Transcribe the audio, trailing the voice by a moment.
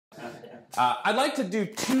I'd like to do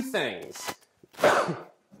two things,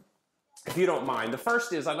 if you don't mind. The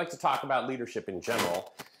first is I'd like to talk about leadership in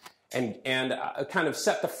general and kind of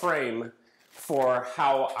set the frame for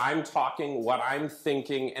how I'm talking, what I'm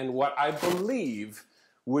thinking, and what I believe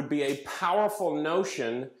would be a powerful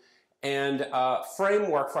notion and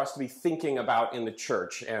framework for us to be thinking about in the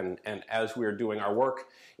church and as we're doing our work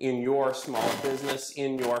in your small business,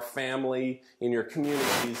 in your family, in your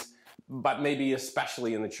communities, but maybe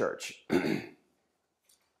especially in the church.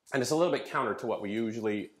 And it's a little bit counter to what we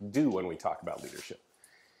usually do when we talk about leadership.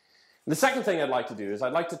 The second thing I'd like to do is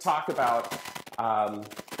I'd like to talk about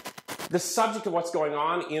the subject of what's going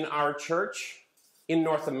on in our church in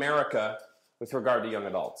North America with regard to young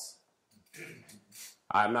adults.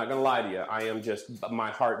 I'm not going to lie to you.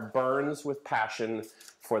 My heart burns with passion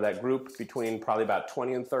for that group between probably about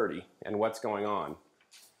 20 and 30 and what's going on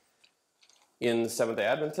in Seventh-day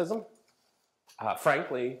Adventism.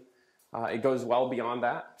 Frankly, it goes well beyond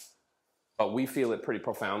that, but we feel it pretty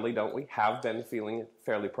profoundly, don't we? Have been feeling it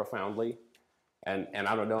fairly profoundly. And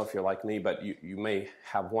I don't know if you're like me, but you may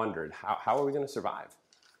have wondered, how are we going to survive?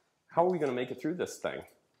 How are we going to make it through this thing?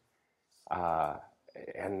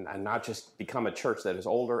 And not just become a church that is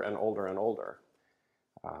older and older and older.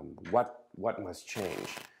 What must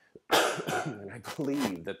change? And I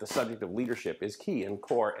believe that the subject of leadership is key and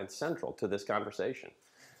core and central to this conversation.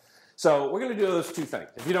 So we're going to do those two things,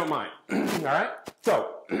 if you don't mind. All right?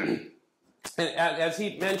 So, and as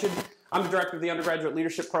he mentioned, I'm the director of the undergraduate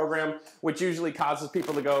leadership program, which usually causes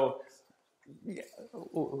people to go, yeah,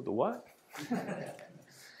 the what?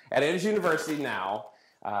 At Andrews University now,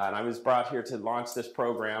 and I was brought here to launch this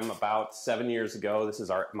program about 7 years ago. This is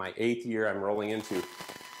my 8th year I'm rolling into.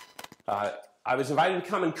 I was invited to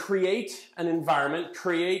come and create an environment,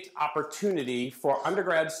 create opportunity for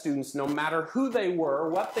undergrad students, no matter who they were,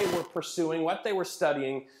 what they were pursuing, what they were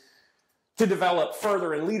studying, to develop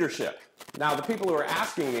further in leadership. Now, the people who are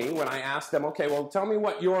asking me, when I ask them, okay, well, tell me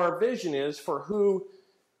what your vision is for who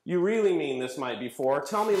you really mean this might be for.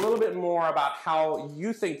 Tell me a little bit more about how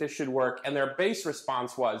you think this should work. And their base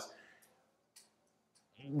response was,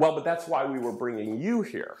 well, but that's why we were bringing you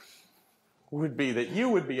here, would be that you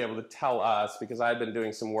would be able to tell us, because I've been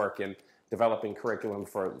doing some work in developing curriculum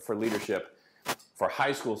for leadership for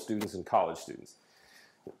high school students and college students.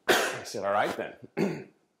 I said, all right then.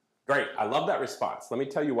 Great, I love that response. Let me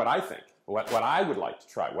tell you what I think, what I would like to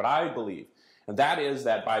try, what I believe. And that is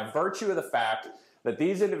that by virtue of the fact that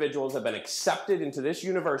these individuals have been accepted into this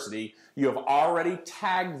university, you have already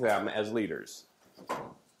tagged them as leaders.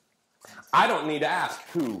 I don't need to ask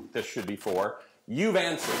who this should be for. You've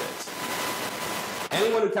answered it.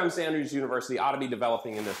 Anyone who comes to Andrews University ought to be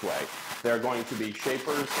developing in this way. They're going to be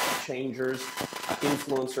shapers, changers,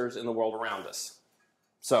 influencers in the world around us.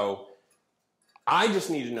 So I just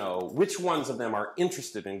need to know which ones of them are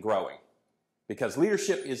interested in growing. Because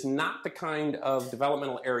leadership is not the kind of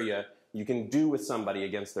developmental area you can do with somebody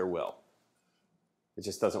against their will. It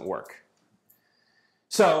just doesn't work.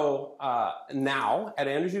 So now at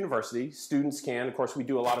Andrews University, students can, of course, we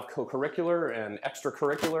do a lot of co-curricular and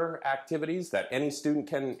extracurricular activities that any student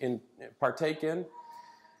can partake in.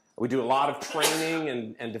 We do a lot of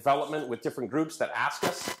training and development with different groups that ask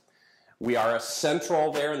us. We are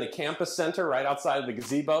central there in the campus center right outside of the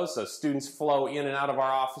gazebo, so students flow in and out of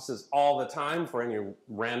our offices all the time for any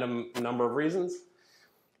random number of reasons.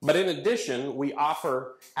 But in addition, we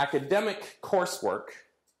offer academic coursework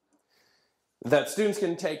that students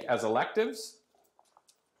can take as electives.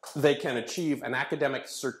 They can achieve an academic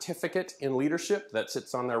certificate in leadership that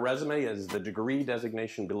sits on their resume as the degree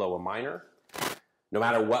designation below a minor, no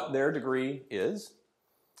matter what their degree is.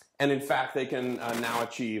 And in fact, they can now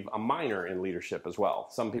achieve a minor in leadership as well.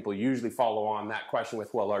 Some people usually follow on that question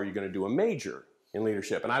with, well, are you going to do a major in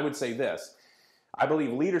leadership? And I would say this. I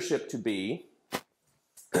believe leadership to be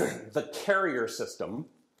the carrier system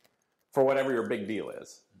for whatever your big deal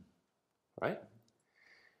is, right?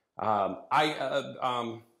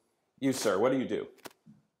 You, sir, what do you do?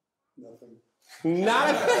 Nothing.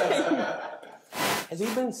 Nothing? Has he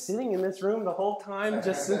been sitting in this room the whole time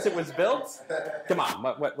just since it was built? Come on,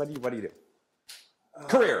 what do you do?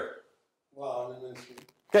 Career. Well, I'm in ministry.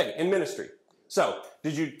 Okay, in ministry. So,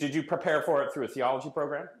 did you prepare for it through a theology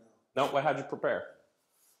program? No. No? How'd you prepare?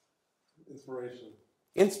 Inspiration.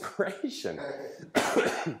 Inspiration.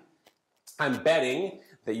 I'm betting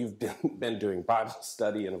that you've been doing Bible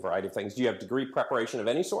study and a variety of things. Do you have degree preparation of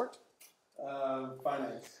any sort?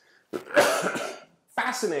 Finance.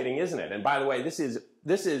 Fascinating, isn't it? And by the way, this is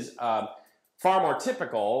far more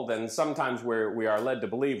typical than sometimes we are led to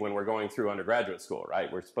believe when we're going through undergraduate school,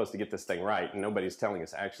 right? We're supposed to get this thing right, and nobody's telling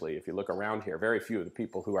us actually. If you look around here, very few of the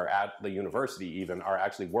people who are at the university even are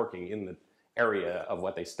actually working in the area of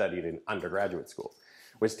what they studied in undergraduate school,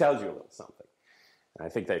 which tells you a little something. And I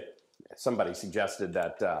think that somebody suggested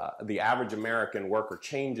that the average American worker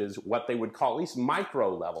changes what they would call, at least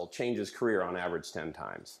micro level, changes career on average 10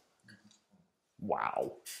 times.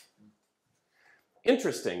 Wow.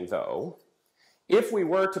 Interesting, though, if we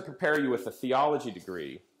were to prepare you with a theology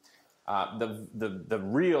degree, the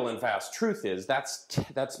real and vast truth is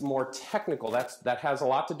that's more technical. That has a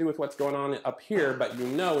lot to do with what's going on up here, but you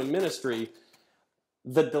know in ministry,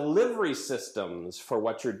 the delivery systems for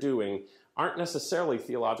what you're doing aren't necessarily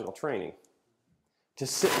theological training. To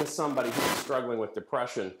sit with somebody who's struggling with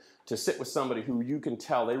depression, to sit with somebody who you can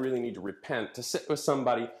tell they really need to repent, to sit with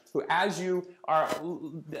somebody who, as you are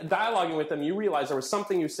dialoguing with them, you realize there was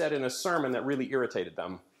something you said in a sermon that really irritated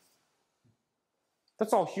them.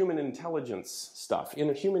 That's all human intelligence stuff,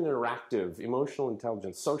 human interactive, emotional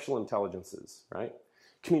intelligence, social intelligences, right?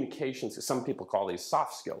 Communications, some people call these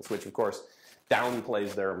soft skills, which of course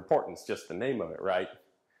downplays their importance, just the name of it, right?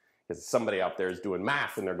 Because somebody out there is doing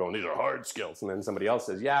math and they're going, these are hard skills. And then somebody else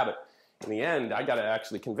says, yeah, but in the end, I got to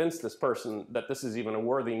actually convince this person that this is even a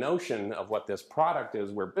worthy notion of what this product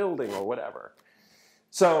is we're building or whatever.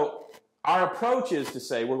 So our approach is to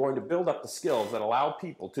say we're going to build up the skills that allow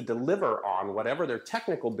people to deliver on whatever their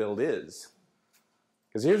technical build is.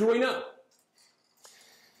 Because here's what we know.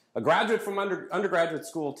 A graduate from undergraduate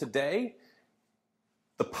school today,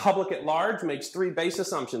 the public at large makes 3 base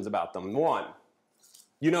assumptions about them. 1,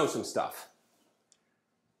 you know some stuff.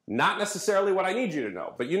 Not necessarily what I need you to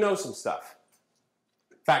know, but you know some stuff.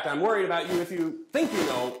 In fact, I'm worried about you if you think you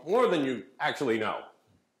know more than you actually know.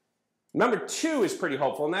 Number 2 is pretty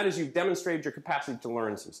hopeful, and that is you've demonstrated your capacity to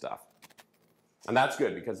learn some stuff. And that's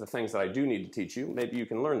good, because the things that I do need to teach you, maybe you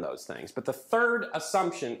can learn those things. But the 3rd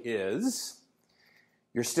assumption is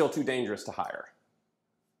you're still too dangerous to hire.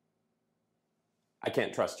 I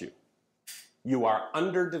can't trust you. You are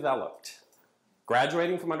underdeveloped.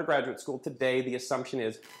 Graduating from undergraduate school today, the assumption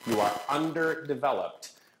is you are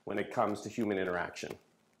underdeveloped when it comes to human interaction.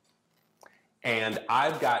 And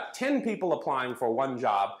I've got 10 people applying for one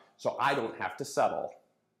job, so I don't have to settle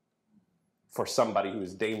for somebody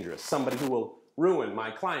who's dangerous, somebody who will ruin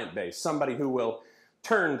my client base, somebody who will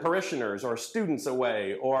turn parishioners or students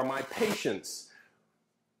away, or my patients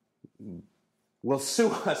will sue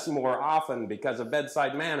us more often because of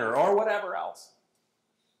bedside manner or whatever else.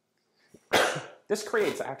 This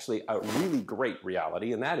creates actually a really great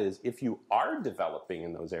reality, and that is if you are developing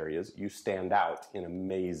in those areas, you stand out in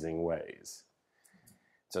amazing ways.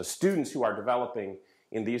 So students who are developing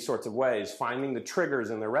in these sorts of ways, finding the triggers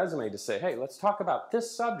in their resume to say, hey, let's talk about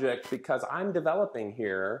this subject because I'm developing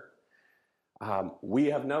here, we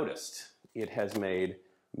have noticed it has made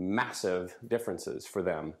massive differences for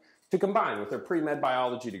them to combine with their pre-med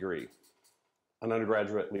biology degree, an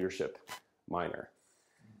undergraduate leadership minor.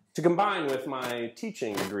 To combine with my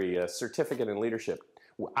teaching degree, a certificate in leadership.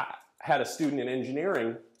 I had a student in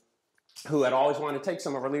engineering who had always wanted to take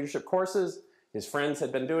some of our leadership courses. His friends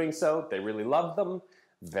had been doing so. They really loved them.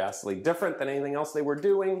 Vastly different than anything else they were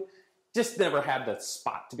doing. Just never had the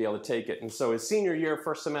spot to be able to take it. And so his senior year,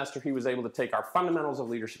 first semester, he was able to take our Fundamentals of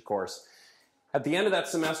Leadership course. At the end of that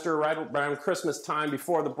semester, right around Christmas time,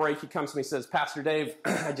 before the break, he comes to me and says, Pastor Dave,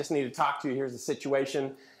 I just need to talk to you. Here's the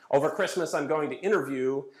situation. Over Christmas, I'm going to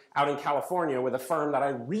interview out in California with a firm that I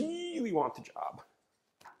really want the job.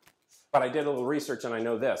 But I did a little research and I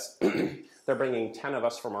know this. They're bringing 10 of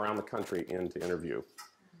us from around the country in to interview.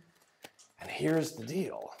 And here's the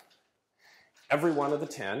deal. Every one of the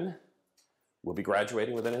 10 will be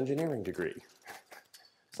graduating with an engineering degree.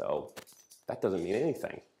 So that doesn't mean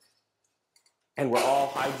anything. And we're all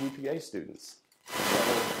high GPA students.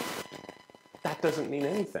 So that doesn't mean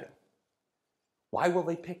anything. Why will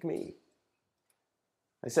they pick me?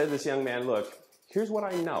 I said to this young man, look, here's what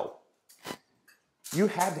I know. You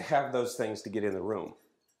had to have those things to get in the room.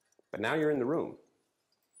 But now you're in the room.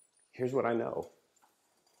 Here's what I know.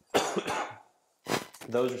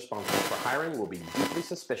 Those responsible for hiring will be deeply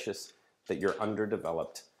suspicious that you're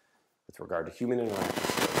underdeveloped with regard to human interaction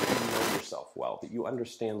skills, that you know yourself well, that you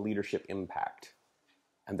understand leadership impact.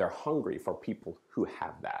 And they're hungry for people who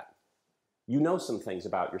have that. You know some things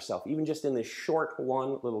about yourself, even just in this short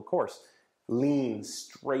one little course. Lean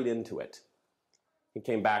straight into it. He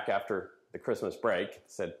came back after the Christmas break,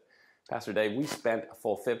 said, Pastor Dave, we spent a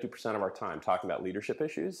full 50% of our time talking about leadership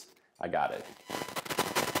issues. I got it.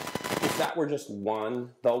 If that were just the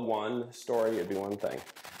one story, it'd be one thing.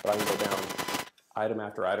 But I can go down item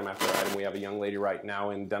after item after item. We have a young lady right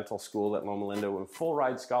now in dental school at Loma Linda with full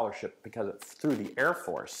ride scholarship through the Air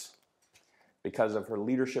Force because of her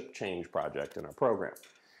leadership change project in our program.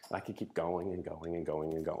 And I could keep going and going and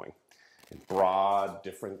going and going. And broad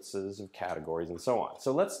differences of categories and so on.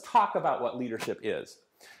 So let's talk about what leadership is.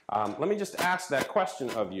 Let me just ask that question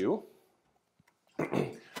of you.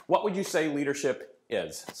 What would you say leadership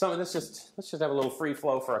is? Let's just have a little free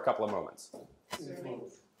flow for a couple of moments.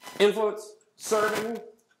 Influence, serving.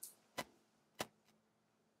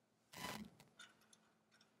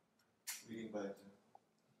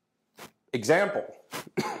 Example.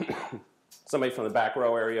 Somebody from the back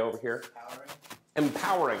row area over here.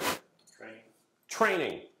 Empowering.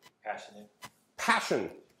 Training. Passionate. Passion.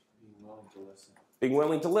 Being willing to listen. Being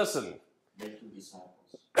willing to listen. Making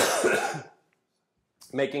disciples.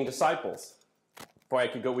 Making disciples.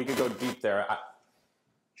 Boy, we could go deep there.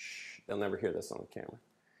 Shh, they'll never hear this on the camera.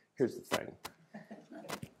 Here's the thing.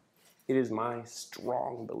 It is my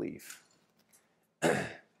strong belief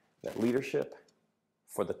that leadership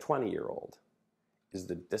for the 20-year-old is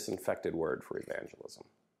the disinfected word for evangelism.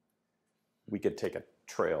 We could take a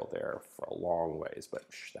trail there for a long ways, but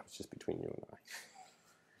that was just between you and I.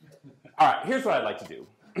 All right, here's what I'd like to do.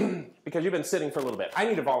 Because you've been sitting for a little bit. I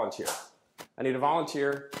need a volunteer. I need a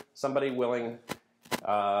volunteer, somebody willing,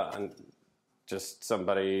 and just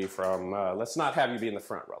somebody from, let's not have you be in the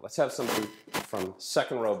front row. Let's have somebody from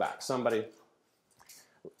second row back. Somebody,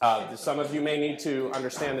 some of you may need to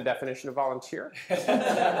understand the definition of volunteer.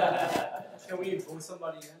 Can we vote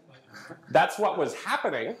somebody in? That's what was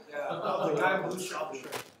happening. The guy in blue shirt.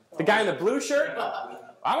 The guy in the blue shirt?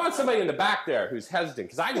 I want somebody in the back there who's hesitant,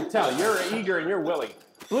 because I can tell you're eager and you're willing.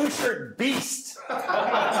 Blue shirt beast.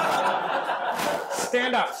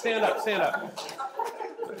 Stand up, stand up, stand up.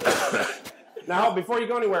 Now, before you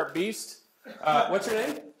go anywhere, beast, what's your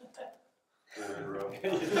name?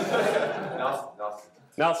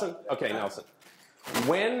 Nelson? Okay, Nelson.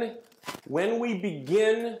 When we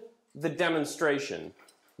begin the demonstration,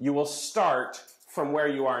 you will start from where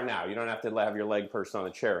you are now. You don't have to have your leg perched on a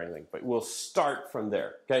chair or anything, but we'll start from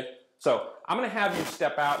there, okay? So I'm going to have you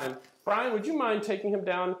step out, and Brian, would you mind taking him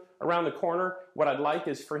down around the corner? What I'd like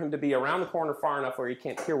is for him to be around the corner far enough where he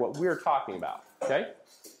can't hear what we're talking about, okay?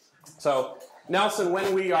 So, Nelson,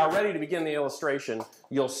 when we are ready to begin the illustration,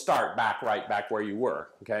 you'll start right back where you were,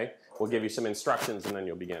 okay? We'll give you some instructions, and then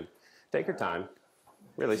you'll begin. Take your time.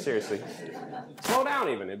 Really, seriously. Slow down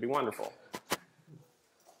even. It'd be wonderful.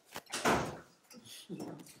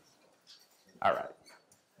 All right.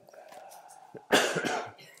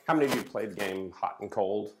 How many of you played the game Hot and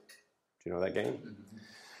Cold? Do you know that game?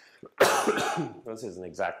 This isn't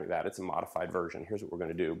exactly that. It's a modified version. Here's what we're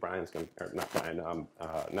going to do.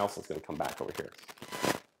 Nelson's going to come back over here.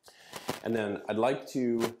 And then I'd like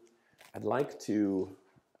to,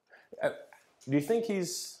 do you think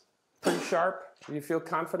he's pretty sharp? Do you feel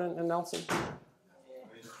confident in Nelson?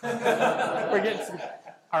 We're getting some,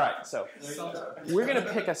 all right, so we're going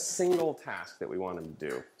to pick a single task that we want him to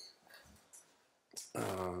do.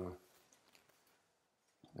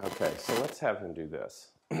 Okay, so let's have him do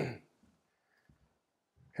this.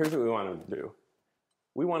 Here's what we want him to do.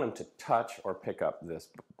 We want him to touch or pick up this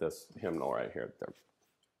hymnal right here.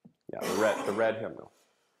 The red hymnal.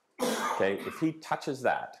 Okay, if he touches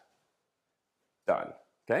that, done.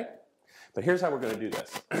 Okay? But here's how we're going to do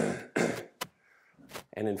this.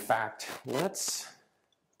 And in fact, where's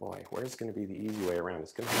going to be the easy way around?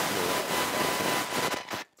 It's going to have to be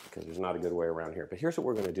because there's not a good way around here. But here's what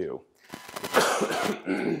we're going to do.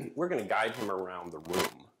 We're going to guide him around the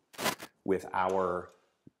room with our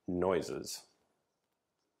noises.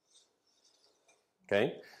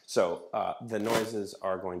 Okay? So the noises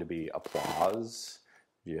are going to be applause,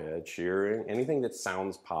 cheering, anything that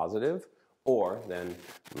sounds positive, or then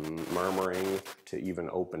murmuring to even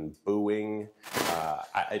open booing.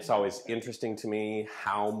 It's always interesting to me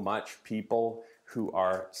how much people who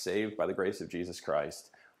are saved by the grace of Jesus Christ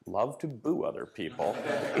love to boo other people.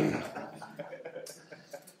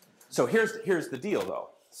 So here's the deal, though.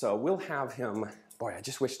 So we'll have him. Boy, I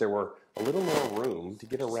just wish there were a little more room to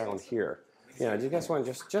get around here. Do you guys want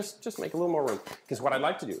to just make a little more room? Because what I'd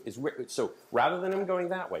like to do is, so rather than him going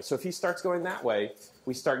that way, so if he starts going that way,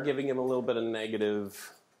 we start giving him a little bit of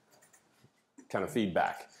negative kind of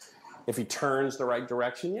feedback. If he turns the right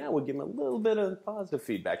direction, we'll give him a little bit of positive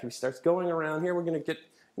feedback. If he starts going around here, we're going to get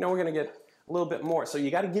a little bit more. So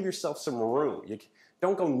you got to give yourself some room.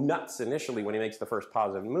 Don't go nuts initially when he makes the first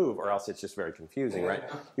positive move, or else it's just very confusing, right?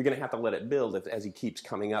 You're going to have to let it build as he keeps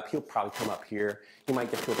coming up. He'll probably come up here. He might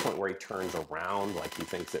get to a point where he turns around like he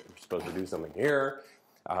thinks that we're supposed to do something here.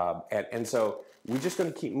 And so we're just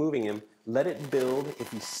going to keep moving him Let it build.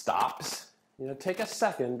 If he stops, take a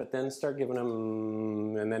second, but then start giving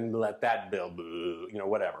him, and then let that build,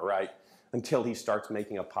 whatever, right? Until he starts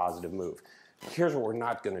making a positive move. Here's what we're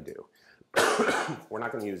not going to do. We're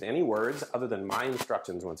not going to use any words other than my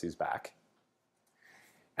instructions once he's back.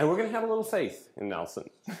 And we're going to have a little faith in Nelson.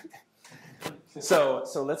 So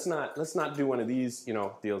let's not do one of these,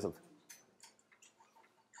 deals of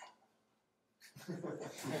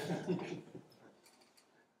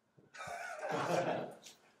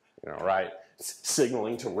right?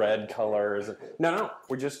 Signaling to red colors. No,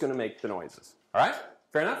 we're just going to make the noises. All right?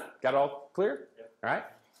 Fair enough? Got it all clear? Yep. All right?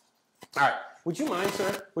 All right. Would you mind,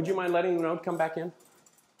 sir? Would you mind letting the node come back in?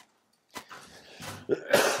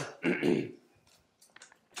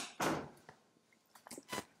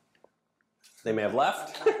 They may have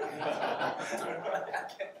left.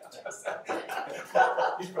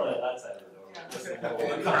 He's probably on that side of the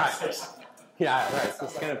door. All right. Yeah, right.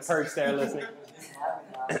 Just kind of perched there listening.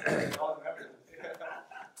 He's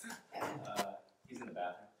in the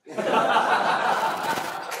bathroom.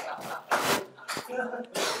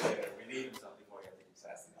 We need him something before we have to do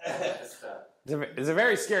testing. It's a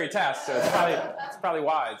very scary task, so it's probably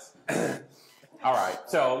wise. All right.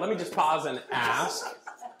 So let me just pause and ask.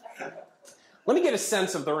 Let me get a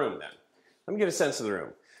sense of the room, then. Let me get a sense of the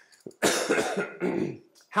room.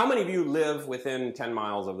 How many of you live within 10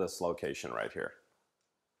 miles of this location right here?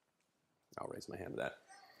 I'll raise my hand to that.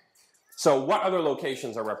 So what other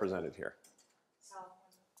locations are represented here?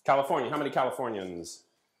 California. How many Californians?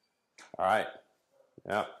 All right.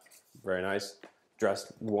 Yeah. Very nice.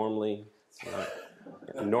 Dressed warmly.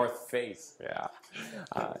 North face. Yeah.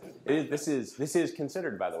 This is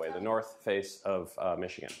considered, by the way, the north face of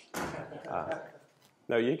Michigan.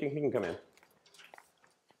 No, he can come in.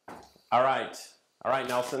 All right,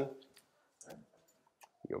 Nelson.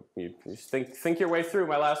 You just think your way through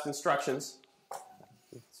my last instructions.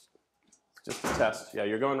 It's just a test. Yeah,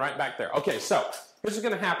 you're going right back there. Okay, so here's what's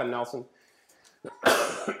going to happen, Nelson.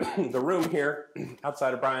 The room here,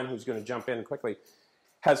 outside of Brian, who's going to jump in quickly,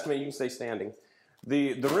 has committed. You can stay standing.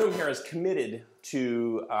 The room here is committed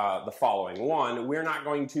to the following. One, we're not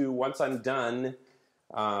going to, once I'm done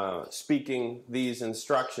speaking these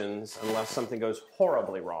instructions, unless something goes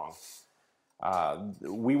horribly wrong,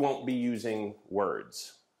 we won't be using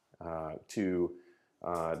words to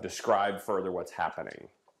describe further what's happening.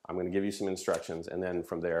 I'm going to give you some instructions, and then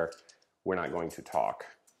from there, we're not going to talk.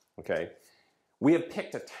 Okay? We have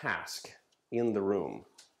picked a task in the room.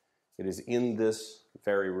 It is in this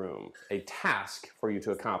very room, a task for you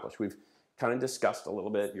to accomplish. We've kind of discussed a little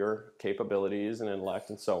bit your capabilities and intellect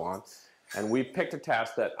and so on, and we've picked a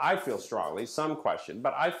task that I feel strongly, some question,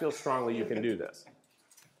 but I feel strongly you can do this.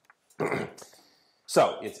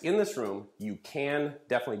 So, it's in this room. You can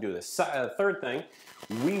definitely do this. Third thing,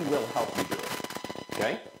 we will help you do it,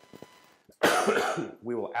 okay?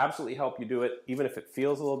 We will absolutely help you do it, even if it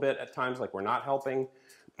feels a little bit at times like we're not helping.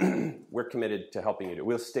 We're committed to helping you do it.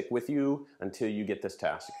 We'll stick with you until you get this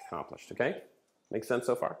task accomplished, okay? Make sense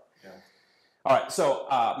so far? Yeah. All right, so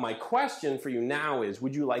my question for you now is,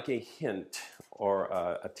 would you like a hint or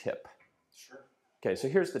a tip? Sure. Okay, so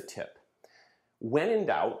here's the tip. When in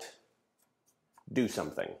doubt, do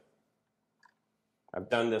something. I've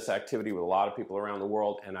done this activity with a lot of people around the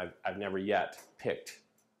world, and I've never yet picked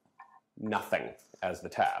nothing as the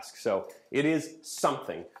task. So it is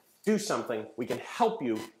something. Do something. We can help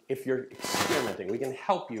you if you're experimenting. We can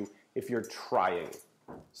help you if you're trying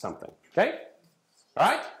something. Okay?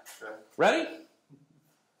 All right? Sure. Ready?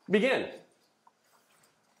 Begin.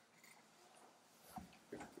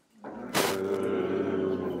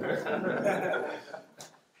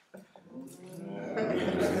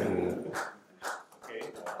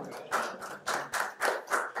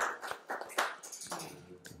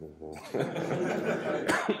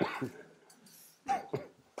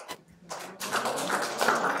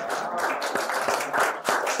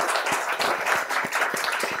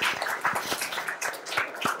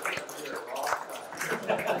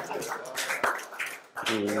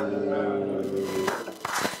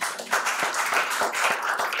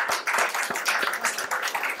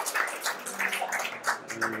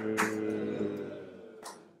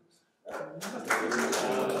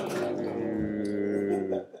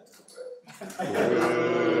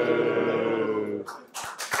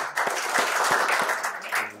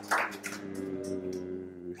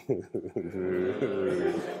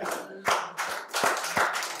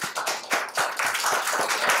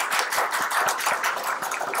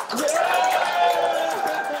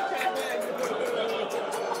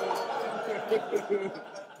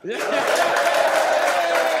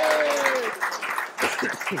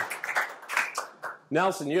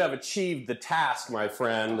 Nelson, you have achieved the task, my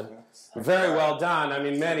friend. Very well done. I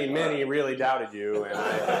mean, many really doubted you. And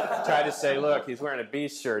I tried to say, look, he's wearing a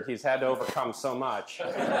Beast shirt. He's had to overcome so much.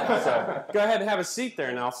 So go ahead and have a seat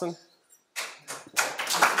there, Nelson.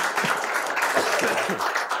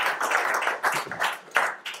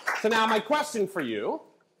 So now my question for you,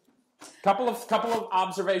 couple of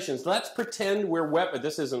observations. Let's pretend we're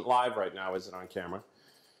this isn't live right now, is it, on camera?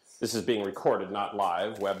 This is being recorded, not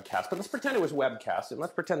live, webcast. But let's pretend it was webcast, and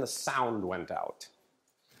let's pretend the sound went out.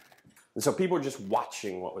 And so people were just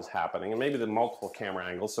watching what was happening, and maybe the multiple camera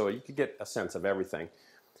angles, so you could get a sense of everything.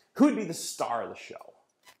 Who would be the star of the show?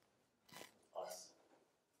 Us.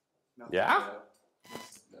 Yeah?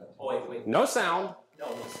 Oh, wait. No sound. No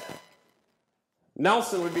sound.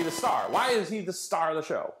 Nelson would be the star. Why is he the star of the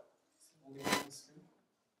show?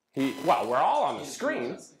 Well, we're all on the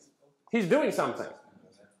screen. He's doing something.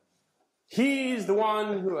 He's the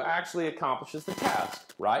one who actually accomplishes the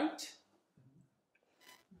task, right?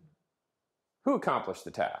 Who accomplished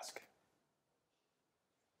the task?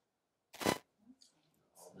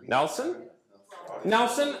 Nelson?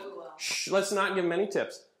 Nelson? Shh, let's not give him any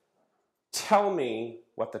tips. Tell me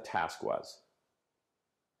what the task was.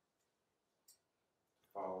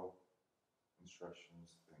 Follow instructions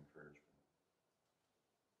and encouragement.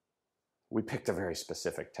 We picked a very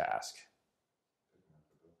specific task.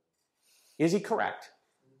 Is he correct?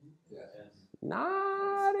 Yes.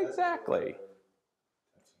 Not exactly.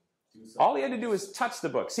 All he had to do was touch the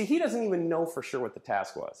book. See, he doesn't even know for sure what the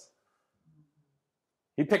task was.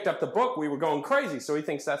 He picked up the book, we were going crazy, so he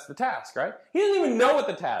thinks that's the task, right? He doesn't even know what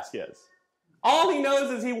the task is. All he knows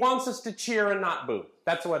is he wants us to cheer and not boo.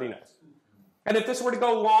 That's what he knows. And if this were to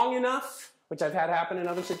go long enough, which I've had happen in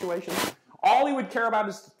other situations, all he would care about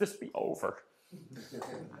is this be over.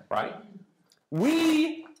 Right?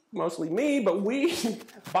 We, mostly me, but we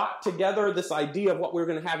bought together this idea of what we were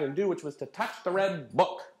going to have him do, which was to touch the red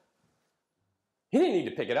book. He didn't need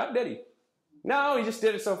to pick it up, did he? No, he just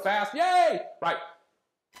did it so fast. Yay! Right.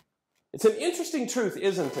 It's an interesting truth,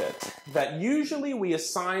 isn't it, that usually we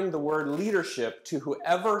assign the word leadership to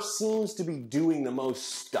whoever seems to be doing the most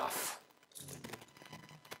stuff.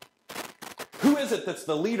 Who is it that's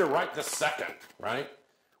the leader right this second, right?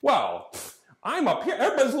 Well, I'm up here.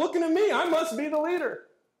 Everybody's looking at me. I must be the leader.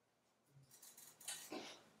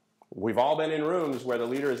 We've all been in rooms where the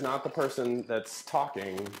leader is not the person that's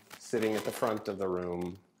talking, sitting at the front of the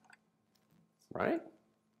room, right?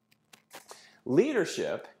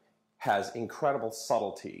 Leadership has incredible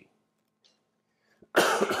subtlety.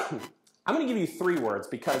 I'm going to give you 3 words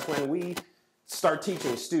because when we start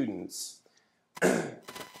teaching students,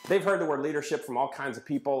 they've heard the word leadership from all kinds of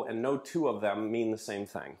people, and no 2 of them mean the same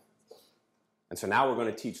thing. And so now we're going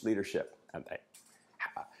to teach leadership. And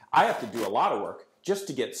I have to do a lot of work just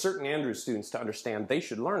to get certain Andrews students to understand they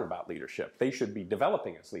should learn about leadership. They should be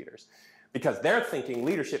developing as leaders. Because they're thinking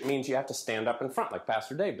leadership means you have to stand up in front like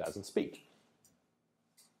Pastor Dave does and speak.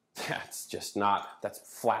 That's just not, that's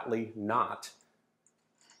flatly not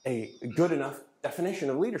a good enough definition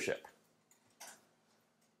of leadership.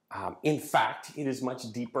 In fact, it is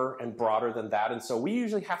much deeper and broader than that, and so we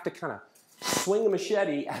usually have to kind of swing a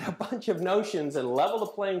machete at a bunch of notions and level the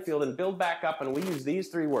playing field and build back up, and we use these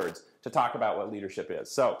 3 words to talk about what leadership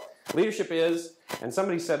is. So, leadership is, and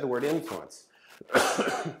somebody said the word influence.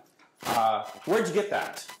 Where'd you get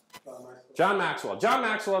that? John Maxwell. John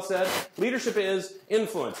Maxwell said, leadership is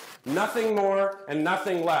influence. Nothing more and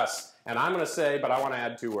nothing less. And I'm going to say, but I want to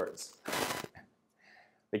add 2 words.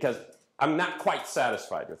 Because I'm not quite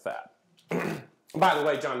satisfied with that. By the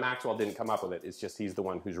way, John Maxwell didn't come up with it. It's just he's the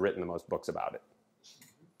one who's written the most books about it.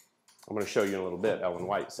 I'm going to show you in a little bit. Ellen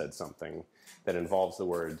White said something that involves the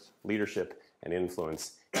words leadership and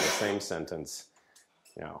influence in the same sentence,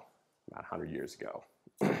 about 100 years ago.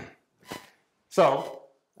 So,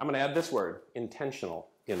 I'm going to add this word, intentional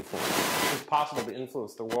influence. It's possible to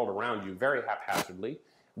influence the world around you very haphazardly,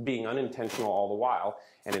 being unintentional all the while.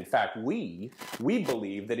 And in fact, we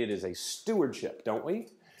believe that it is a stewardship, don't we?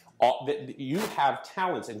 That you have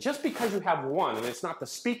talents, and just because you have one, and it's not the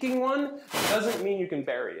speaking one, doesn't mean you can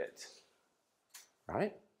bury it.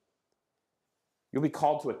 Right? You'll be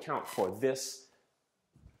called to account for this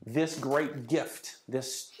great gift,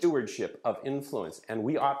 this stewardship of influence. And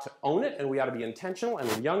we ought to own it, and we ought to be intentional. And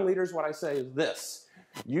with young leaders, what I say is this.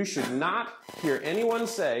 You should not hear anyone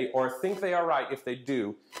say, or think they are right if they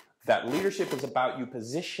do, that leadership is about you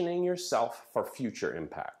positioning yourself for future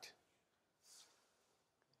impact.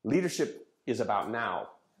 Leadership is about now.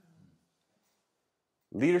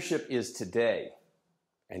 Leadership is today.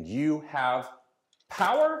 And you have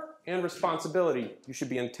power and responsibility. You should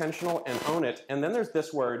be intentional and own it. And then there's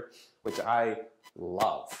this word, which I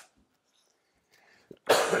love.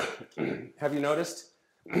 Have you noticed?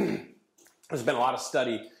 There's been a lot of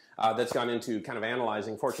study that's gone into kind of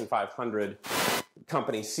analyzing Fortune 500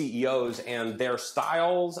 company CEOs and their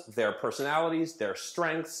styles, their personalities, their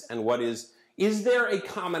strengths, and is there a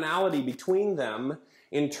commonality between them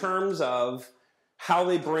in terms of how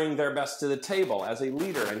they bring their best to the table as a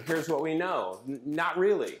leader? And here's what we know. Not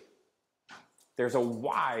really. There's a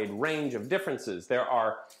wide range of differences. There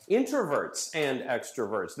are introverts and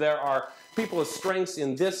extroverts. There are people with strengths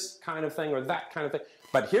in this kind of thing or that kind of thing.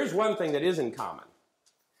 But here's one thing that is in common.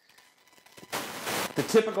 The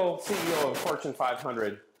typical CEO of a Fortune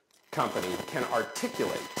 500 company can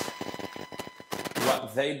articulate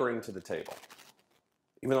what they bring to the table,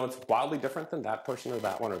 even though it's wildly different than that person or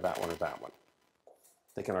that one or that one or that one.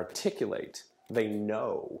 They can articulate, they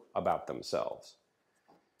know about themselves.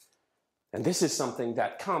 And this is something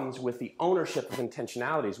that comes with the ownership of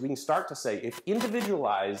intentionalities. We can start to say if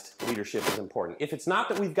individualized leadership is important, if it's not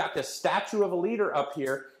that we've got this statue of a leader up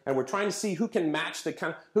here and we're trying to see who can match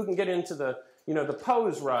who can get into the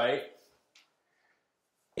pose right,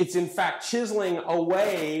 it's in fact chiseling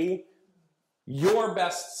away your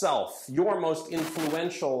best self, your most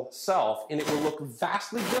influential self, and it will look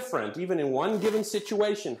vastly different, even in one given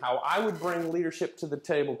situation. How I would bring leadership to the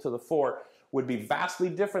table, to the fore, would be vastly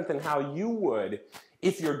different than how you would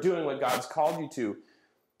if you're doing what God's called you to.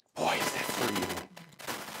 Boy, is that freeing.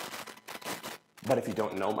 But if you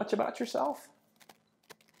don't know much about yourself,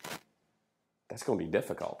 that's going to be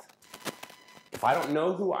difficult. If I don't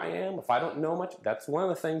know who I am, if I don't know much, that's one of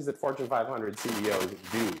the things that Fortune 500 CEOs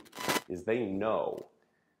do, is they know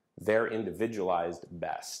their individualized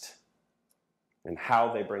best and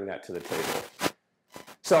how they bring that to the table.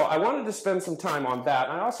 So I wanted to spend some time on that.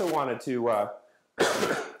 I also wanted to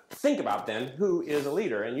think about then who is a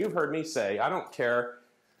leader. And you've heard me say, I don't care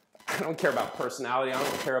about personality. I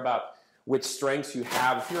don't care about which strengths you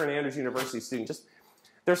have. If you're an Andrews University student,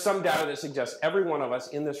 there's some data that suggests every one of us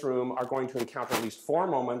in this room are going to encounter at least 4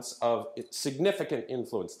 moments of significant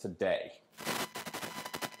influence today.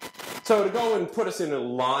 So to go and put us in a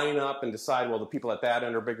lineup and decide, well, the people at that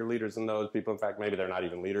end are bigger leaders than those people. In fact, maybe they're not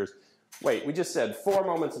even leaders. Wait, we just said 4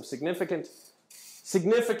 moments of significant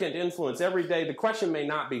influence every day. The question may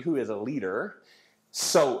not be who is a leader,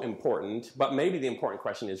 so important, but maybe the important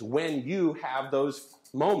question is when you have those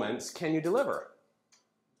moments, can you deliver?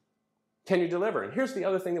 Can you deliver? And here's the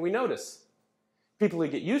other thing that we notice. People who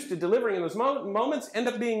get used to delivering in those moments end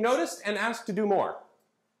up being noticed and asked to do more.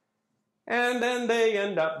 And then they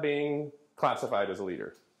end up being classified as a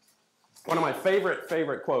leader. One of my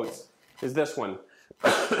favorite quotes is this one.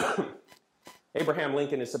 Abraham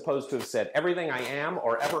Lincoln is supposed to have said, "Everything I am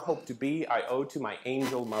or ever hope to be, I owe to my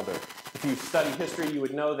angel mother." If you study history, you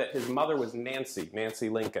would know that his mother was Nancy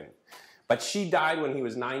Lincoln. But she died when he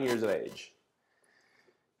was 9 years of age.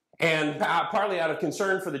 And partly out of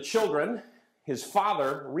concern for the children, his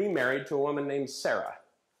father remarried to a woman named Sarah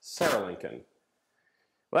Lincoln.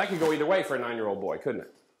 Well, that could go either way for a 9-year-old boy, couldn't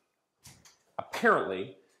it?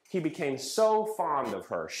 Apparently, he became so fond of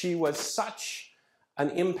her. She was such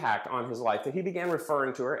an impact on his life that he began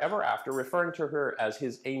referring to her as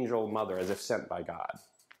his angel mother, as if sent by God.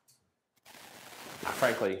 Now,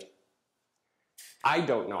 frankly, I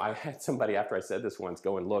don't know. I had somebody, after I said this once,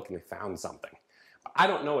 go and look, and they found something. I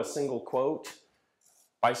don't know a single quote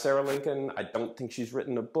by Sarah Lincoln. I don't think she's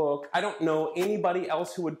written a book. I don't know anybody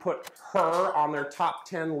else who would put her on their top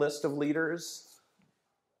 10 list of leaders.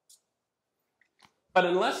 But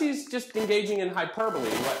unless he's just engaging in hyperbole,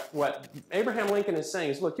 what Abraham Lincoln is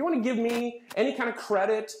saying is, look, you want to give me any kind of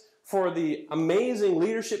credit for the amazing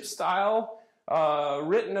leadership style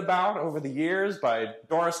written about over the years by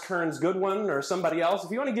Doris Kearns Goodwin or somebody else,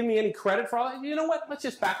 if you want to give me any credit for all that, you know what? Let's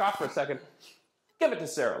just back off for a second. Give it to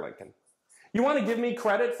Sarah Lincoln. You want to give me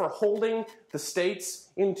credit for holding the states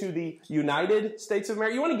into the United States of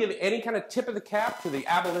America? You want to give any kind of tip of the cap to the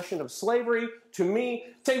abolition of slavery, to me?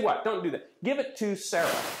 Tell you what, don't do that. Give it to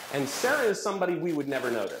Sarah. And Sarah is somebody we would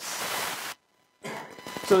never notice.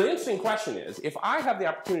 So the interesting question is, if I have the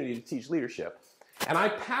opportunity to teach leadership, and I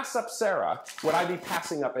pass up Sarah, would I be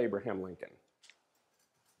passing up Abraham Lincoln?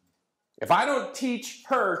 If I don't teach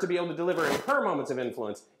her to be able to deliver in her moments of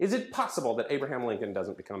influence, is it possible that Abraham Lincoln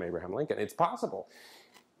doesn't become Abraham Lincoln? It's possible.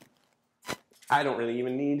 I don't really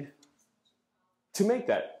even need to make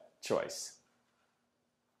that choice.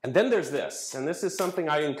 And then there's this, and this is something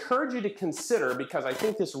I encourage you to consider because I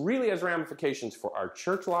think this really has ramifications for our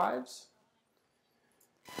church lives.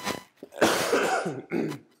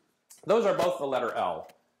 Those are both the letter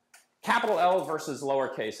L. Capital L versus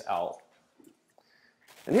lowercase l.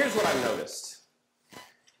 And here's what I've noticed.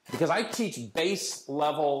 Because I teach base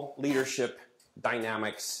level leadership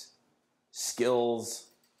dynamics, skills,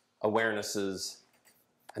 awarenesses,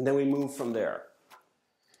 and then we move from there.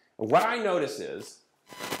 And what I notice is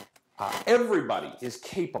everybody is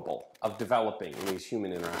capable of developing these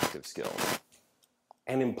human interactive skills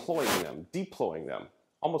and employing them, deploying them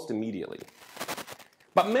almost immediately.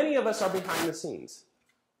 But many of us are behind the scenes.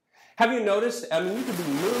 Have you noticed, you could be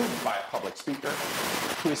moved by a public speaker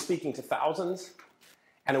who is speaking to thousands,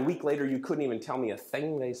 and a week later you couldn't even tell me a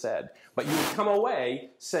thing they said, but you would come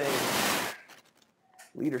away saying,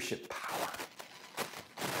 leadership power.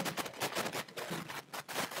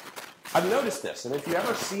 I've noticed this, and if you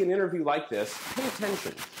ever see an interview like this, pay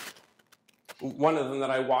attention. One of them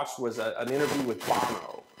that I watched was an interview with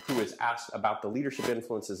Bono, who was asked about the leadership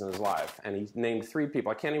influences in his life, and he named 3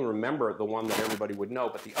 people. I can't even remember the one that everybody would know,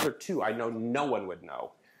 but the other 2 I know no one would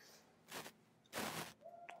know,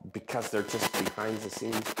 because they're just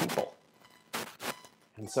behind-the-scenes people.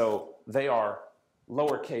 And so they are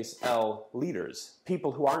lowercase l leaders,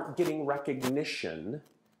 people who aren't getting recognition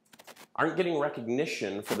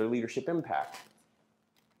for their leadership impact.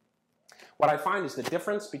 What I find is the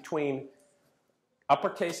difference between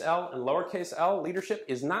uppercase L and lowercase l leadership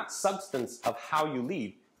is not substance of how you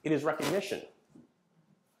lead, it is recognition.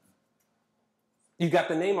 You got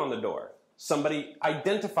the name on the door. Somebody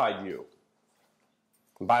identified you.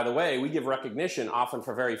 And by the way, we give recognition often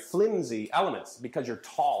for very flimsy elements because you're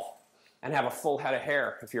tall and have a full head of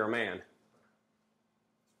hair if you're a man.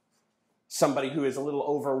 Somebody who is a little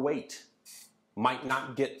overweight might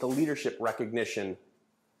not get the leadership recognition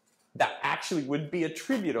that actually would be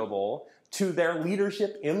attributable to their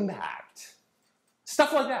leadership impact.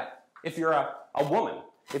 Stuff like that. If you're a woman,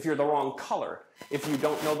 if you're the wrong color, if you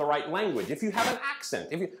don't know the right language, if you have an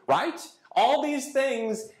accent, right? All these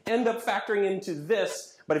things end up factoring into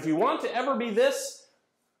this, but if you want to ever be this,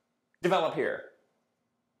 develop here.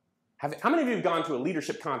 How many of you have gone to a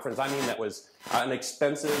leadership conference, that was an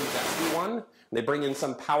expensive, messy one, and they bring in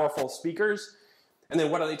some powerful speakers, and then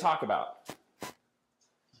what do they talk about?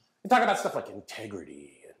 They talk about stuff like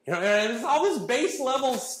integrity, and it's all this base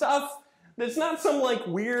level stuff that's not some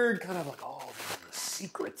weird kind of the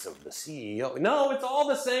secrets of the CEO. No, it's all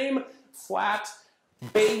the same flat,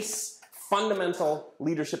 base, fundamental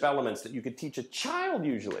leadership elements that you could teach a child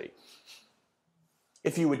usually,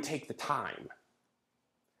 if you would take the time.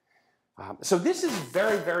 So this is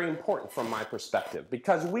very, very important from my perspective,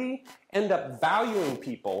 because we end up valuing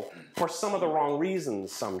people for some of the wrong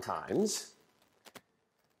reasons sometimes.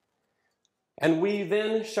 And we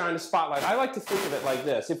then shine a spotlight. I like to think of it like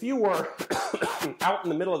this. If you were out in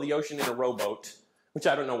the middle of the ocean in a rowboat, which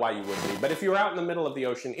I don't know why you would be, but if you were out in the middle of the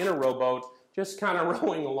ocean in a rowboat, just kind of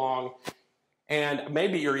rowing along, and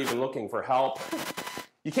maybe you're even looking for help,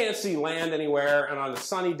 you can't see land anywhere, and on a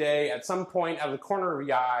sunny day, at some point out of the corner of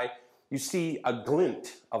your eye, you see a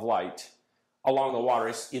glint of light along the water.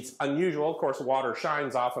 It's unusual. Of course, water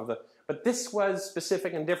shines off of but this was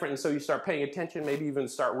specific and different, and so you start paying attention, maybe even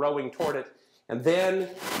start rowing toward it, and then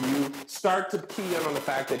you start to key in on the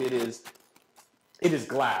fact that it is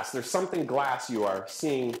glass. There's something glass you are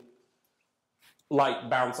seeing light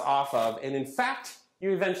bounce off of, and in fact,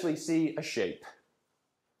 you eventually see a shape.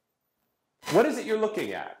 What is it you're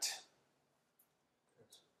looking at?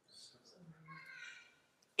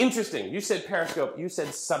 Interesting. You said periscope. You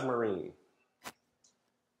said submarine.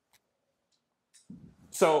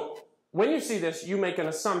 So when you see this, you make an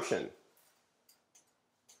assumption.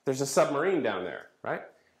 There's a submarine down there, right?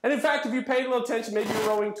 And in fact, if you paid a little attention, maybe you're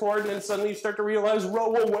rowing toward, and then suddenly you start to realize,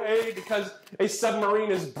 row away, because a submarine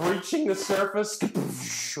is breaching the surface,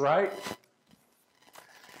 right?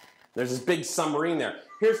 There's this big submarine there.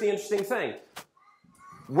 Here's the interesting thing.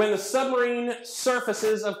 When the submarine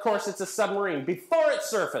surfaces, of course, it's a submarine. Before it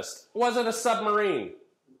surfaced, was it a submarine?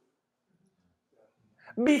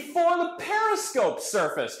 Before the periscope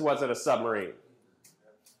surfaced, was it a submarine?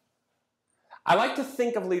 I like to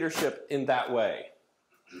think of leadership in that way.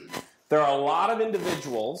 There are a lot of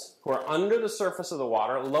individuals who are under the surface of the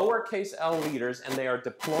water, lowercase l leaders, and they are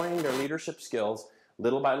deploying their leadership skills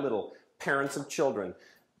little by little. Parents of children,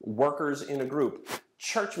 workers in a group,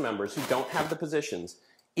 church members who don't have the positions.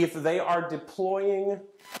 If they are deploying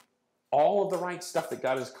all of the right stuff that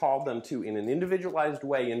God has called them to in an individualized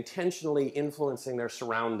way, intentionally influencing their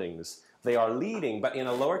surroundings, they are leading, but in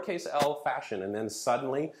a lowercase l fashion, and then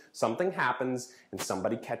suddenly something happens and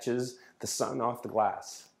somebody catches the sun off the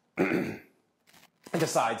glass and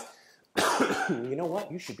decides, you know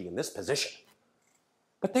what, you should be in this position.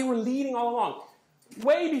 But they were leading all along.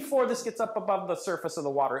 Way before this gets up above the surface of the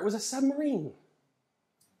water, it was a submarine,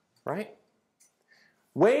 right?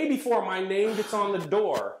 Way before my name gets on the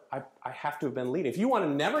door, I have to have been leading. If you want to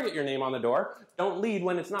never get your name on the door, don't lead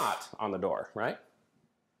when it's not on the door, right?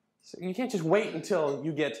 So you can't just wait until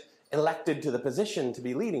you get elected to the position to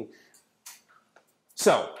be leading.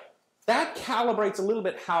 So that calibrates a little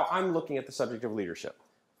bit how I'm looking at the subject of leadership.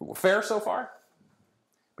 Fair so far?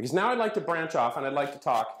 Because now I'd like to branch off and I'd like to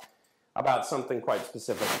talk about something quite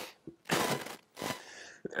specific.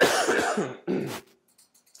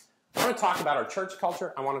 I want to talk about our church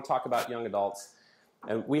culture. I want to talk about young adults.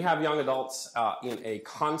 And we have young adults in a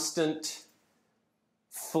constant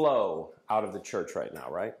flow out of the church right now,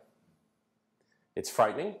 right? It's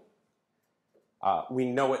frightening. We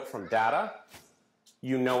know it from data.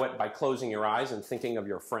 You know it by closing your eyes and thinking of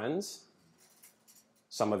your friends.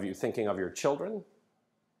 Some of you thinking of your children,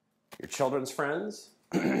 your children's friends,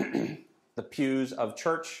 the pews of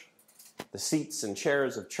church, the seats and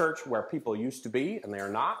chairs of church where people used to be and they are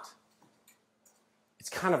not. It's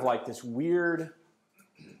kind of like this weird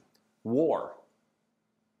war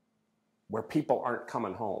where people aren't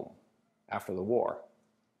coming home after the war.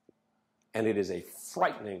 And it is a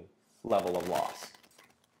frightening level of loss.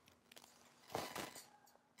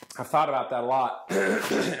 I've thought about that a lot,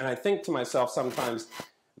 and I think to myself sometimes,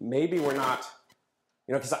 maybe we're not,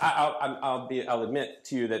 because I'll admit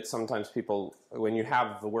to you that sometimes people, when you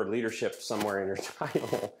have the word leadership somewhere in your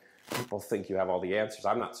title, people think you have all the answers.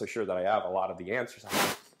 I'm not so sure that I have a lot of the answers.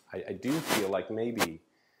 I do feel like maybe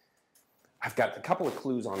I've got a couple of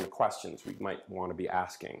clues on the questions we might want to be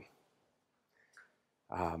asking.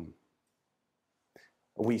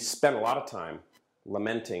 We spend a lot of time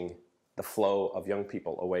lamenting the flow of young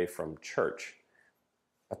people away from church.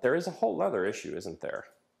 But there is a whole other issue, isn't there?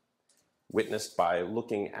 Witnessed by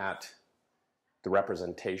looking at the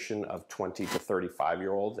representation of 20 to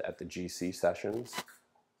 35-year-olds at the GC sessions.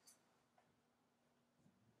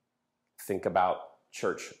 Think about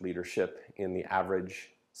church leadership in the average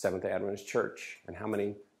Seventh-day Adventist church and how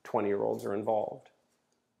many 20-year-olds are involved.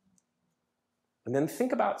 And then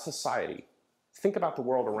think about society. Think about the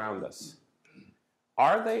world around us.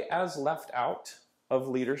 Are they as left out of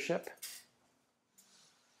leadership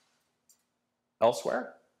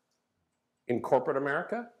elsewhere? In corporate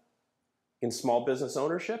America? In small business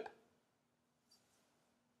ownership?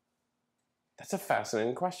 That's a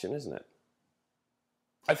fascinating question, isn't it?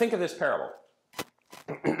 I think of this parable.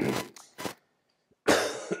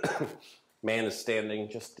 Man is standing,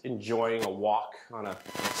 just enjoying a walk on a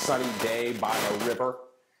sunny day by a river.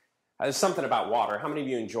 There's something about water. How many of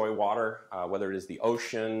you enjoy water, whether it is the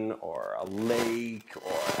ocean or a lake,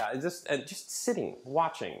 or just sitting,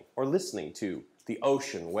 watching, or listening to the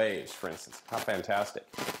ocean waves, for instance? How fantastic.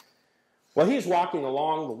 Well, he's walking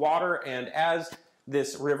along the water, and as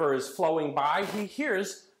this river is flowing by, he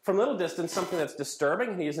hears from a little distance something that's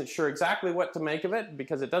disturbing. He isn't sure exactly what to make of it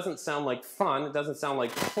because it doesn't sound like fun. It doesn't sound like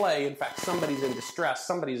play. In fact, somebody's in distress.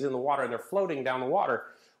 Somebody's in the water, and they're floating down the water.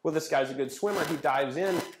 Well, this guy's a good swimmer. He dives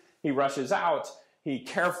in. He rushes out. He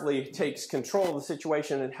carefully takes control of the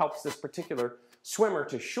situation and helps this particular swimmer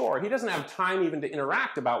to shore. He doesn't have time even to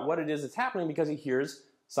interact about what it is that's happening because he hears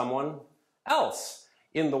someone else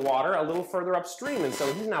in the water a little further upstream. And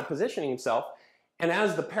so he's now positioning himself. And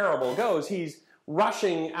as the parable goes, he's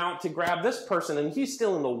rushing out to grab this person, and he's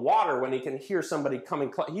still in the water when he can hear somebody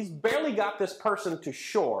coming close. He's barely got this person to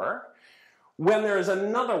shore when there is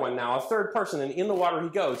another one now, a third person, and in the water he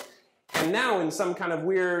goes. And now in some kind of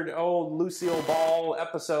weird old Lucille Ball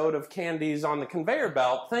episode of Candies on the Conveyor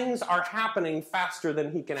Belt, things are happening faster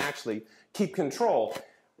than he can actually keep control.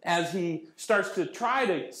 As he starts to try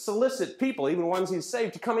to solicit people, even ones he's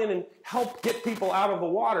saved, to come in and help get people out of the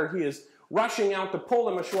water, he is rushing out to pull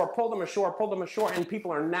them ashore, pull them ashore, pull them ashore, and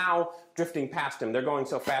people are now drifting past him. They're going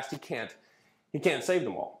so fast he can't save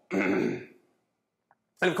them all. And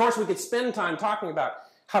of course, we could spend time talking about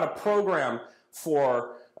how to program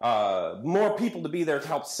for more people to be there to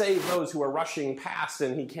help save those who are rushing past,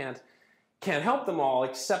 and he can't help them all,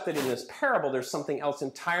 except that in this parable there's something else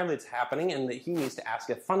entirely that's happening, and that he needs to ask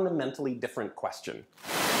a fundamentally different question.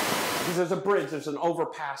 Because there's a bridge, there's an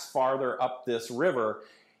overpass farther up this river,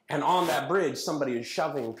 and on that bridge somebody is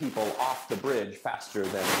shoving people off the bridge faster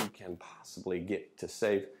than he can possibly get to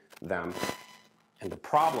save them. And the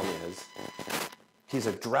problem is, he's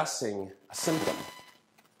addressing a symptom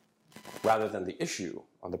rather than the issue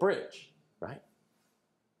on the bridge, right?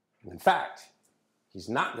 And in fact, he's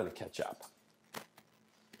not going to catch up.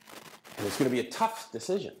 And it's going to be a tough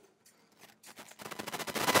decision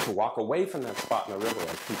to walk away from that spot in the river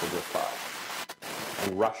as people drift by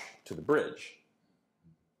and rush to the bridge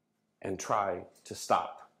and try to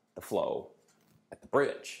stop the flow at the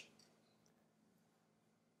bridge.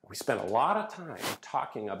 We spent a lot of time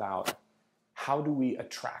talking about how do we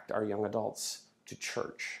attract our young adults to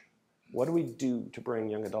church? What do we do to bring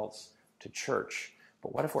young adults to church?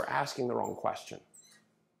 But what if we're asking the wrong question?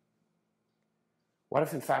 What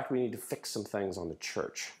if, in fact, we need to fix some things on the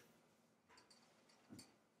church?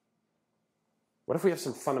 What if we have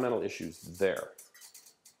some fundamental issues there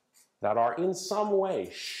that are in some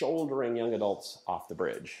way shouldering young adults off the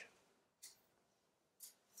bridge?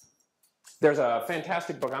 There's a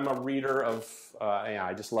fantastic book. I'm a reader of,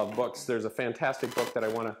 I just love books. There's a fantastic book that I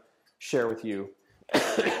want to share with you.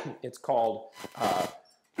 It's called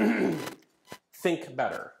Think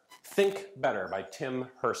Better. Think Better by Tim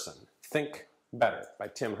Herson. Think Better by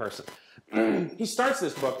Tim Herson. He starts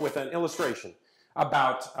this book with an illustration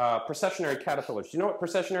about processionary caterpillars. Do you know what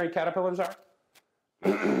processionary caterpillars are?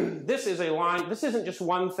 This is a line. This isn't just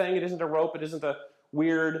one thing. It isn't a rope. It isn't a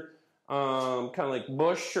weird kind of like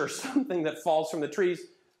bush or something that falls from the trees.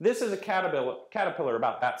 This is a caterpillar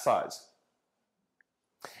about that size.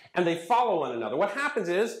 And they follow one another. What happens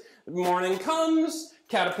is, morning comes,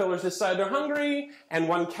 caterpillars decide they're hungry, and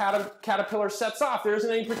one caterpillar sets off. There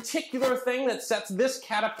isn't any particular thing that sets this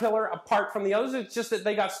caterpillar apart from the others. It's just that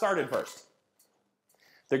they got started first.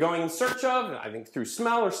 They're going in search of, I think through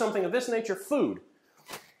smell or something of this nature, food.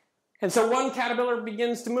 And so one caterpillar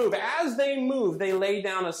begins to move. As they move, they lay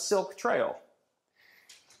down a silk trail.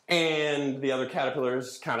 And the other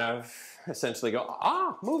caterpillars kind of essentially go,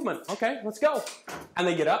 movement, okay, let's go. And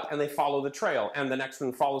they get up and they follow the trail. And the next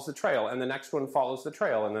one follows the trail. And the next one follows the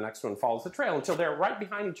trail. And the next one follows the trail until they're right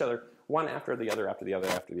behind each other, one after the other, after the other,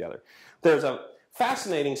 after the other. There's a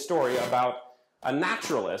fascinating story about a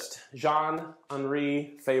naturalist,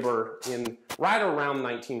 Jean-Henri Fabre, right around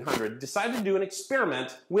 1900, decided to do an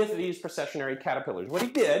experiment with these processionary caterpillars. What he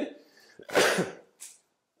did is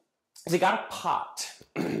he got a pot,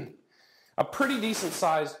 a pretty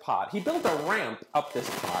decent-sized pot. He built a ramp up this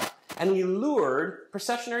pot, and he lured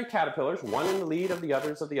processionary caterpillars, one in the lead of the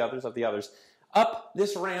others, of the others, of the others, up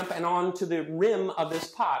this ramp and onto the rim of this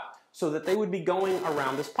pot, so that they would be going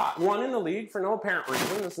around this pot. One in the lead for no apparent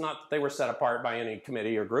reason. It's not that they were set apart by any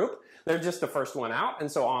committee or group. They're just the first one out, and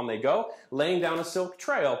so on they go, laying down a silk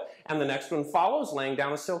trail. And the next one follows, laying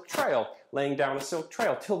down a silk trail, laying down a silk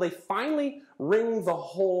trail, till they finally ring the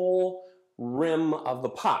whole rim of the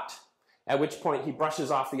pot, at which point he brushes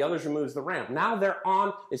off the others, removes the ramp. Now they're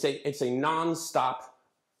on, it's a non-stop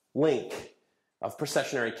link of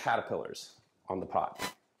processionary caterpillars on the pot.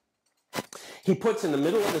 He puts in the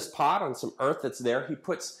middle of this pot, on some earth that's there, he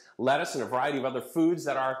puts lettuce and a variety of other foods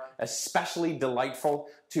that are especially delightful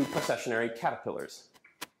to processionary caterpillars.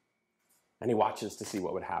 And he watches to see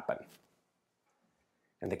what would happen.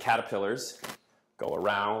 And the caterpillars go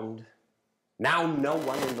around. Now no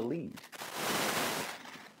one in the lead.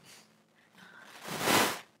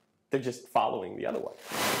 They're just following the other one.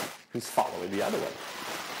 Who's following the other one?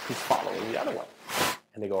 Who's following the other one?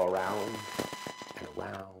 And they go around and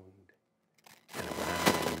around and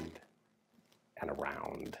around and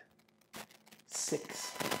around.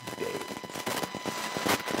 6 days.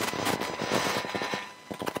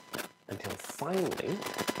 Until finally,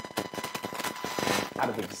 out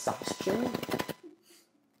of exhaustion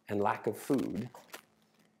and lack of food,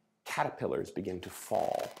 caterpillars begin to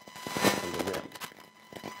fall from the rim,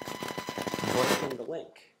 breaking the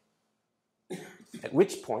link. At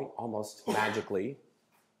which point, almost magically,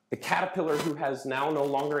 the caterpillar who has now no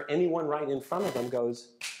longer anyone right in front of them goes,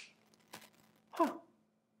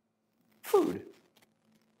 food,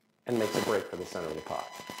 and makes a break for the center of the pot.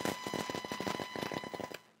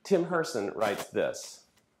 Tim Herson writes this: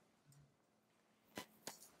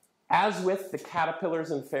 as with the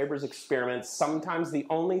caterpillars in Fabre's experiments, sometimes the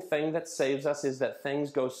only thing that saves us is that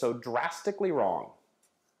things go so drastically wrong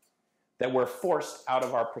that we're forced out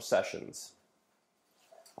of our processions.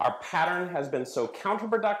 Our pattern has been so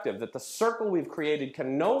counterproductive that the circle we've created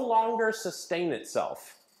can no longer sustain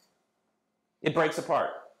itself. It breaks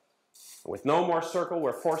apart. With no more circle,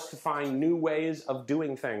 we're forced to find new ways of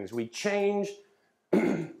doing things. We change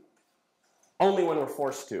only when we're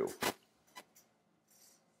forced to.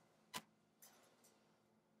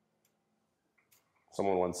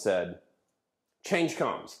 Someone once said, change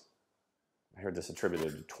comes. I heard this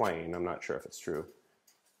attributed to Twain. I'm not sure if it's true.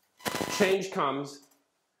 Change comes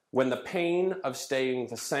when the pain of staying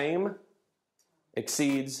the same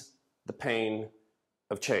exceeds the pain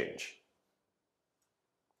of change.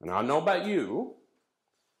 And I don't know about you,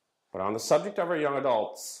 but on the subject of our young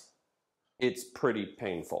adults, it's pretty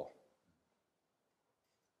painful.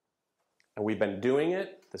 And we've been doing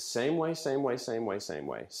it the same way, same way, same way, same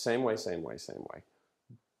way, same way, same way, same way.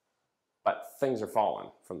 But things are falling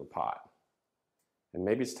from the pot. And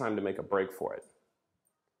maybe it's time to make a break for it.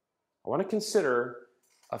 I want to consider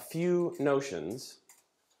a few notions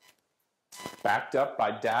backed up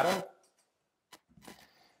by data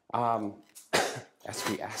as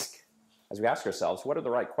we ask ourselves, what are the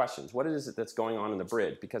right questions? What is it that's going on in the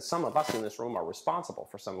bridge? Because some of us in this room are responsible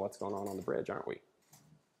for some of what's going on the bridge, aren't we?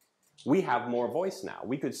 We have more voice now.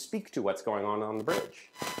 We could speak to what's going on the bridge.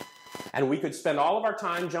 And we could spend all of our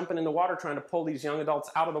time jumping in the water trying to pull these young adults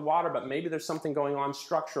out of the water, but maybe there's something going on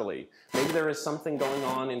structurally. Maybe there is something going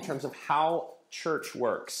on in terms of how church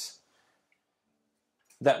works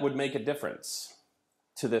that would make a difference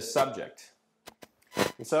to this subject.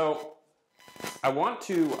 And so I want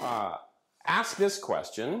to ask this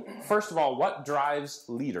question. First of all, what drives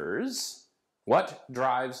leaders? What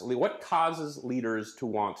causes leaders to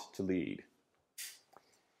want to lead?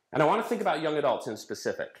 And I want to think about young adults in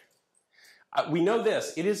specific. We know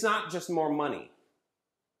this, it is not just more money.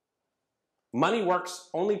 Money works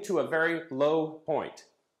only to a very low point.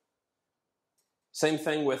 Same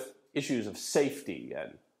thing with issues of safety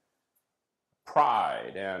and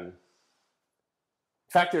pride. And in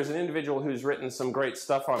fact, there's an individual who's written some great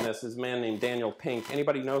stuff on this, is a man named Daniel Pink.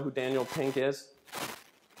 Anybody know who Daniel Pink is?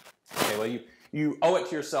 Okay, well, you owe it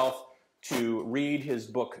to yourself to read his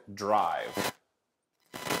book, Drive.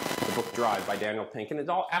 The book Drive by Daniel Pink, and it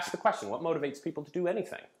all asks the question, what motivates people to do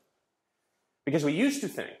anything? Because we used to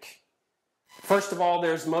think, first of all,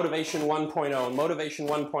 there's motivation 1.0, and motivation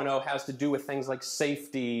 1.0 has to do with things like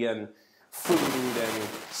safety and food and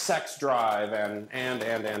sex drive and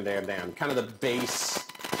kind of the base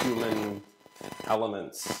human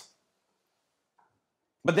elements.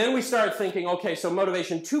 But then we started thinking, okay, so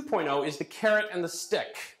motivation 2.0 is the carrot and the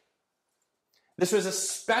stick. This was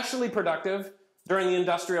especially productive during the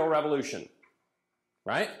Industrial Revolution,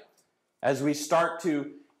 right? As we start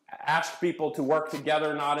to ask people to work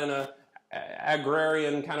together, not in an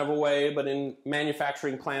agrarian kind of a way, but in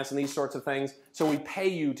manufacturing plants and these sorts of things. So we pay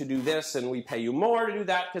you to do this, and we pay you more to do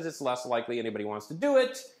that because it's less likely anybody wants to do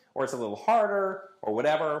it, or it's a little harder, or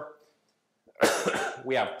whatever.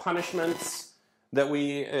 We have punishments that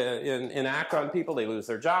we enact on people. They lose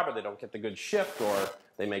their job, or they don't get the good shift, or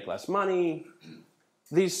they make less money.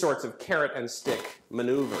 These sorts of carrot and stick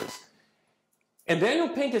maneuvers. And Daniel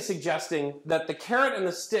Pink is suggesting that the carrot and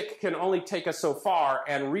the stick can only take us so far,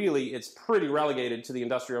 and really it's pretty relegated to the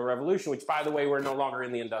Industrial Revolution, which, by the way, we're no longer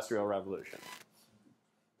in the Industrial Revolution.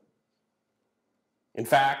 In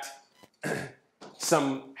fact,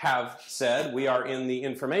 some have said we are in the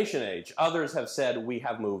information age. Others have said we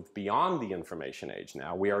have moved beyond the information age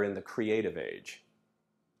now. We are in the creative age.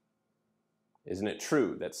 Isn't it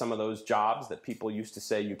true that some of those jobs that people used to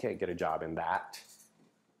say you can't get a job in that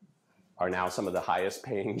are now some of the highest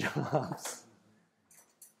paying jobs?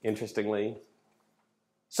 Interestingly.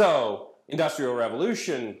 So, Industrial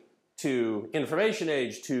Revolution to information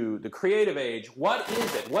age to the creative age. What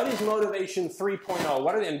is it? What is motivation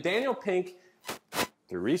 3.0? And Daniel Pink,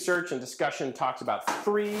 through research and discussion, talks about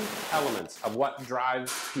three elements of what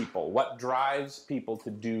drives people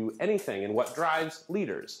to do anything, and what drives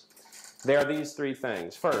leaders. There are these three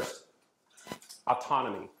things. First,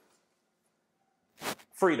 autonomy.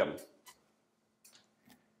 Freedom.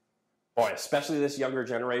 Boy, especially this younger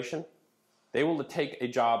generation, they will take a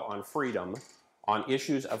job on freedom, on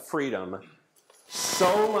issues of freedom,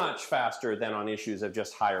 so much faster than on issues of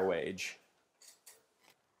just higher wage.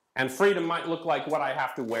 And freedom might look like what I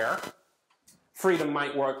have to wear. Freedom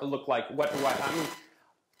might look like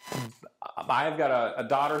I've got a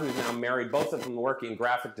daughter who's now married. Both of them work in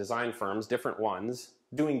graphic design firms, different ones,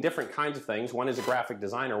 doing different kinds of things. One is a graphic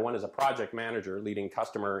designer, one is a project manager leading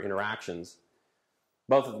customer interactions.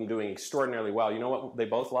 Both of them doing extraordinarily well. You know what they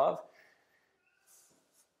both love?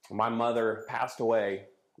 My mother passed away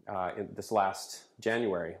this last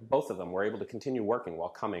January. Both of them were able to continue working while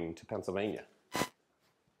coming to Pennsylvania.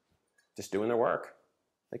 Just doing their work.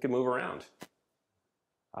 They could move around.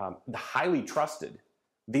 The highly trusted.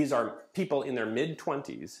 These are people in their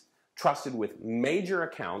mid-20s, trusted with major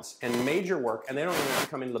accounts and major work, and they don't even have to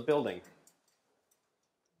come into the building.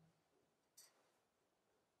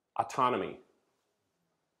 Autonomy.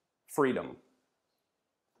 Freedom.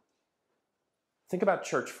 Think about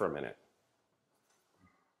church for a minute.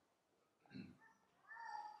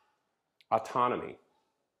 Autonomy.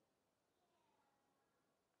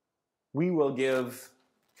 We will give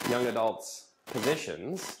young adults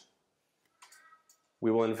positions.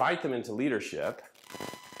 We will invite them into leadership.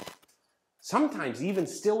 Sometimes even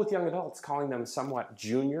still with young adults, calling them somewhat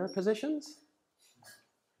junior positions.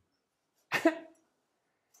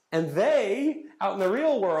 And they, out in the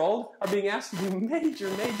real world, are being asked to do major,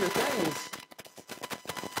 major things.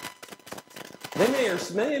 They may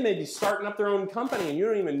they may be starting up their own company and you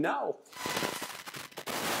don't even know.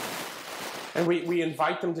 And we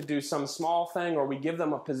invite them to do some small thing, or we give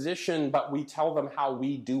them a position, but we tell them how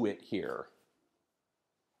we do it here.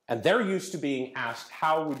 And they're used to being asked,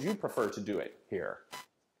 how would you prefer to do it here?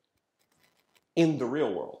 In the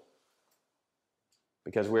real world.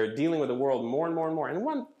 Because we're dealing with the world more and more and more. And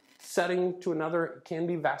one setting to another can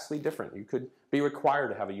be vastly different. You could be required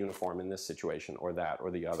to have a uniform in this situation or that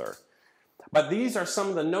or the other. But these are some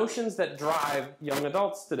of the notions that drive young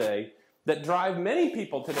adults today, that drive many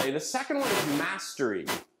people today. The second one is mastery.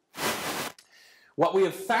 What we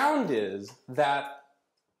have found is that,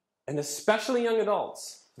 and especially young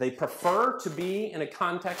adults, they prefer to be in a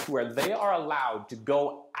context where they are allowed to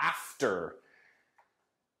go after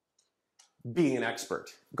being an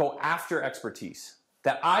expert, go after expertise.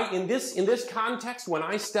 That in this context, when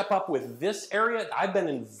I step up with this area, I've been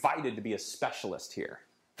invited to be a specialist here.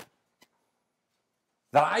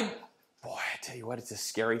 Boy, I tell you what, it's a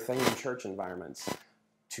scary thing in church environments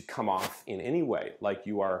to come off in any way like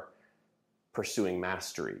you are pursuing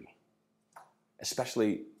mastery,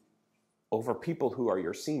 especially over people who are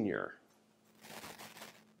your senior.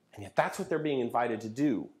 And yet that's what they're being invited to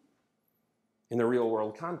do in the real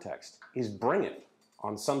world context, is bring it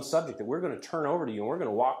on some subject that we're going to turn over to you, and we're going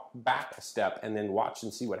to walk back a step and then watch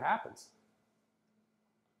and see what happens.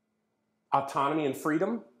 Autonomy and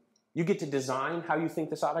freedom. You get to design how you think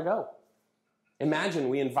this ought to go. Imagine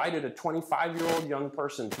we invited a 25-year-old young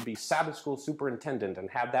person to be Sabbath school superintendent and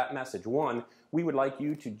have that message. One, we would like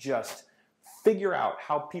you to just figure out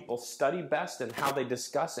how people study best and how they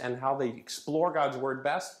discuss and how they explore God's word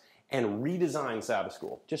best, and redesign Sabbath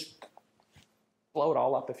school. Just blow it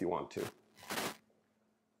all up if you want to.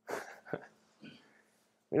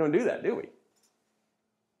 We don't do that, do we?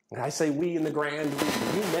 And I say we in the grand,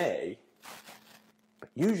 you may, but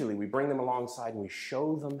usually we bring them alongside and we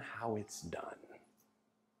show them how it's done.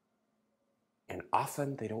 And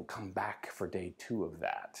often they don't come back for day 2 of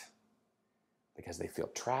that because they feel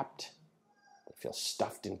trapped, they feel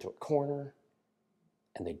stuffed into a corner,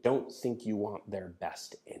 and they don't think you want their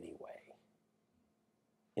best anyway.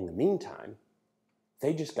 In the meantime,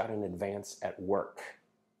 they just got an advance at work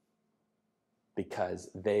because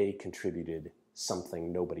they contributed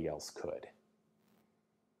something nobody else could.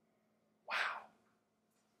 Wow.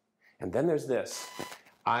 And then there's this.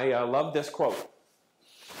 I love this quote.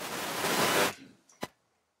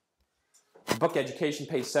 Book Education,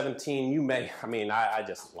 page 17. I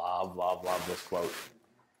just love this quote.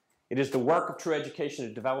 It is the work of true education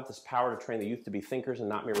to develop this power to train the youth to be thinkers and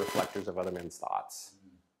not mere reflectors of other men's thoughts.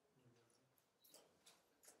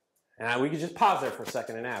 And we could just pause there for a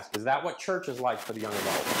second and ask, is that what church is like for the young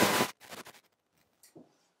adult?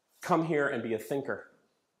 Come here and be a thinker.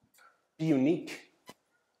 Be unique.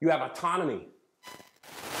 You have autonomy.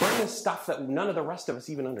 Bring the stuff that none of the rest of us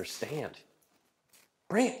even understand.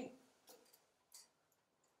 Bring it.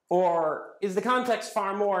 Or is the context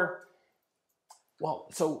far more, well,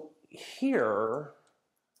 so here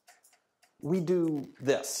we do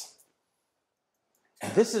this.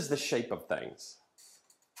 This is the shape of things.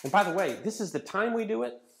 And by the way, this is the time we do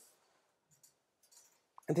it,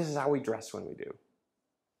 and this is how we dress when we do.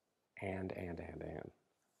 And.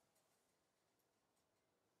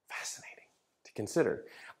 Fascinating to consider.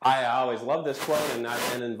 I always love this quote, and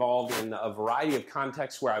I've been involved in a variety of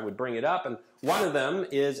contexts where I would bring it up, and one of them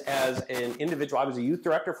is as an individual. I was a youth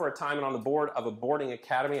director for a time and on the board of a boarding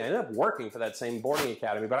academy. I ended up working for that same boarding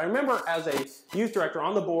academy, but I remember as a youth director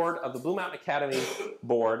on the board of the Blue Mountain Academy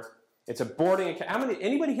board. It's a boarding academy.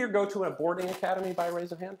 Anybody here go to a boarding academy by a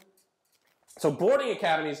raise of hand? So boarding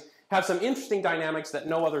academies have some interesting dynamics that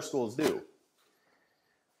no other schools do.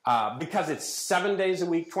 Because it's 7 days a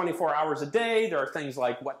week, 24 hours a day, there are things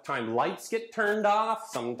like what time lights get turned off.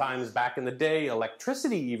 Sometimes back in the day,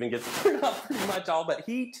 electricity even gets turned off, pretty much all but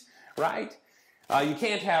heat, right? You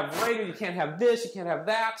can't have radio, you can't have this, you can't have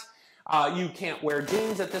that. You can't wear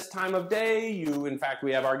jeans at this time of day. In fact,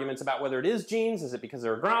 we have arguments about whether it is jeans. Is it because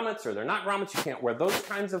they're grommets or they're not grommets? You can't wear those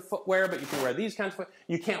kinds of footwear, but you can wear these kinds of footwear.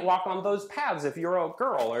 You can't walk on those paths if you're a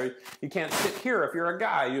girl, or you can't sit here if you're a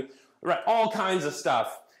guy. Right, all kinds of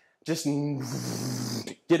stuff. Just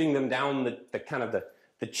getting them down the kind of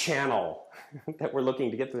the channel that we're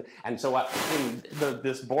looking to get to. And so in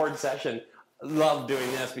this board session, love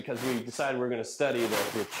doing this because we decided we were going to study,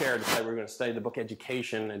 the chair decided we were going to study the book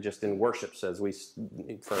Education, and just in worship says for 30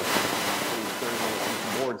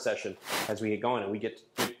 minutes board session as we get going, and we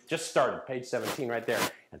just started, page 17 right there.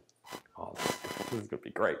 And this is going to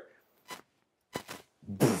be great.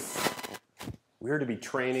 We're to be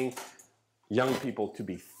training young people to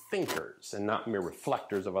be thinkers and not mere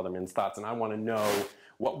reflectors of other men's thoughts. And I want to know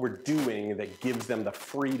what we're doing that gives them the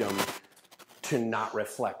freedom to not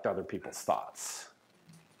reflect other people's thoughts.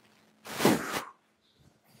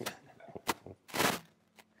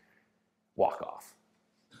 Walk off.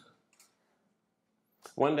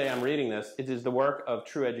 One day I'm reading this. It is the work of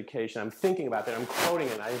true education. I'm thinking about that. I'm quoting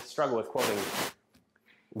it. I struggle with quoting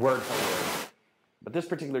word for word. But this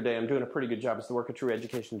particular day, I'm doing a pretty good job. It's the work of true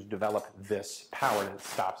education to develop this power. And it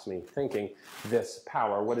stops me thinking, this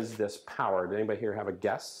power. What is this power? Did anybody here have a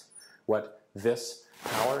guess what this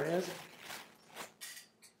power is?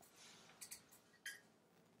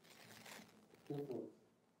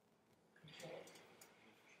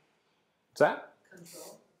 What's that?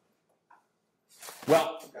 Control.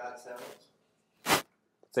 Well, God's talents.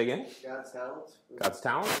 say again? God's talents. God's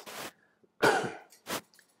talents.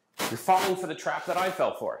 You're falling for the trap that I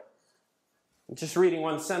fell for. Just reading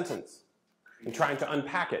one sentence and trying to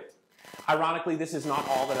unpack it. Ironically, this is not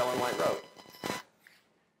all that Ellen White wrote.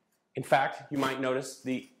 In fact, you might notice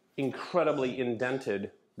the incredibly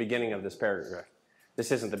indented beginning of this paragraph.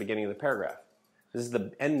 This isn't the beginning of the paragraph. This is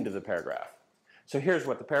the end of the paragraph. So here's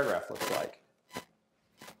what the paragraph looks like.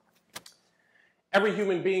 Every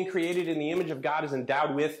human being created in the image of God is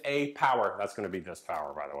endowed with a power. That's going to be this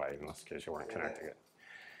power, by the way, in case you weren't connecting it.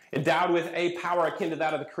 Endowed with a power akin to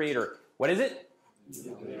that of the Creator. What is it?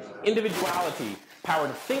 Individuality. Power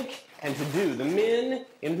to think and to do. The men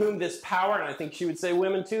in whom this power, and I think she would say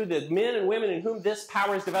women too, the men and women in whom this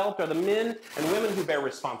power is developed are the men and women who bear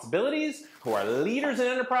responsibilities, who are leaders in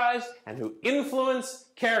enterprise, and who influence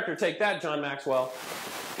character. Take that, John Maxwell.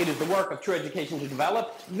 It is the work of true education to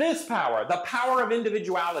develop this power, the power of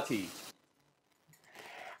individuality.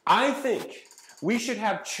 I think we should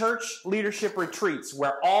have church leadership retreats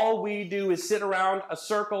where all we do is sit around a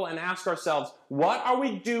circle and ask ourselves, what are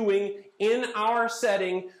we doing in our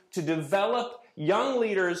setting to develop young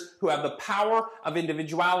leaders who have the power of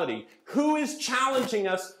individuality? Who is challenging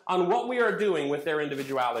us on what we are doing with their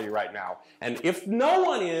individuality right now? And if no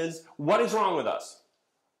one is, what is wrong with us?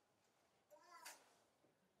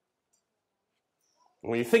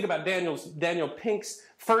 When you think about Daniel Pink's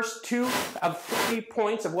first 2 of 3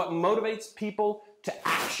 points of what motivates people to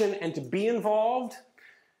action and to be involved,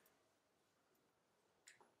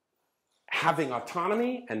 having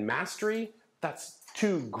autonomy and mastery, that's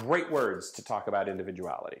 2 great words to talk about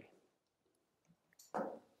individuality.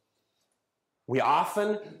 We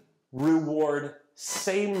often reward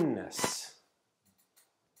sameness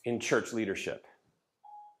in church leadership.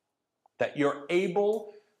 That you're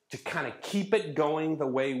able to kind of keep it going the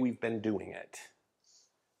way we've been doing it.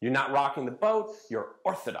 You're not rocking the boat, you're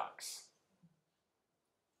orthodox.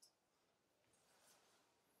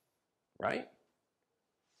 Right?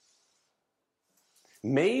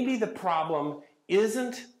 Maybe the problem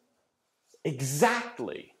isn't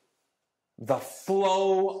exactly the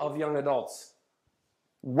flow of young adults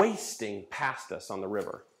wasting past us on the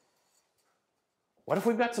river. What if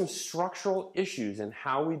we've got some structural issues in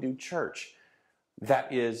how we do church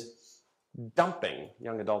that is dumping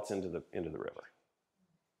young adults into the river?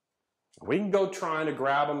 We can go trying to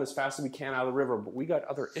grab them as fast as we can out of the river, but we got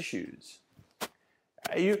other issues.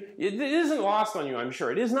 It isn't lost on you, I'm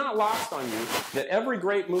sure. It is not lost on you that every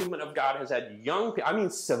great movement of God has had young people, I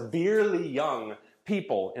mean severely young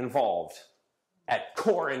people involved at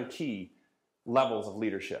core and key levels of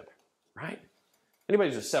leadership, right?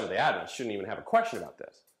 Anybody who's a Seventh-day Adventist shouldn't even have a question about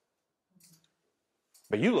this.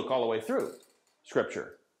 But you look all the way through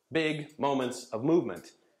Scripture. Big moments of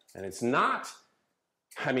movement. And it's not,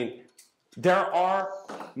 I mean, there are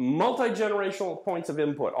multi-generational points of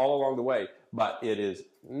input all along the way, but it is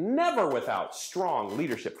never without strong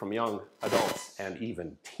leadership from young adults and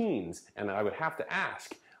even teens. And I would have to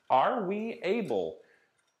ask, are we able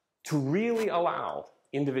to really allow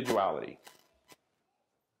individuality?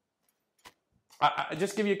 I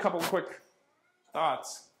just give you a couple quick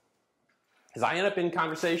thoughts. Because I end up in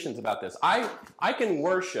conversations about this. I can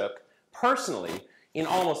worship personally in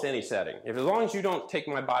almost any setting. As long as you don't take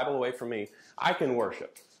my Bible away from me, I can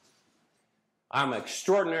worship. I'm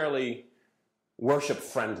extraordinarily worship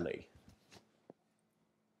friendly.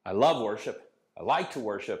 I love worship. I like to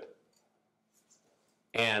worship.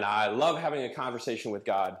 And I love having a conversation with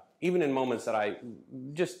God, even in moments that I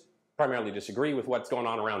just primarily disagree with what's going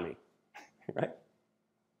on around me. Right?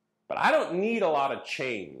 But I don't need a lot of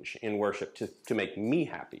change in worship to make me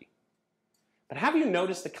happy. But have you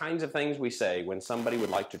noticed the kinds of things we say when somebody would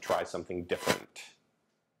like to try something different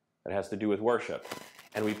that has to do with worship?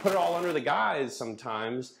 And we put it all under the guise,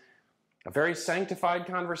 sometimes, a very sanctified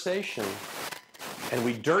conversation. And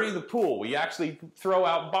we dirty the pool. We actually throw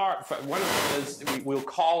out bar. One of them is we'll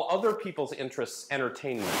call other people's interests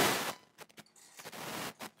entertainment.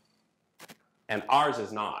 And ours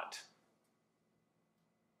is not.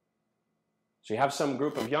 So you have some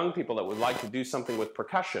group of young people that would like to do something with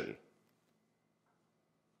percussion.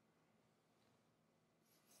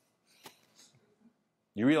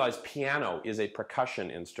 You realize piano is a percussion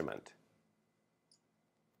instrument.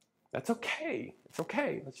 That's okay. It's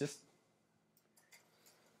okay. Let's just...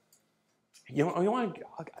 You want to...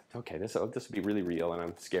 Okay, this will be really real, and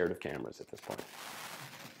I'm scared of cameras at this point.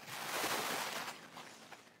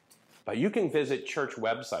 But you can visit church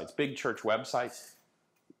websites, big church websites,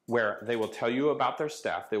 where they will tell you about their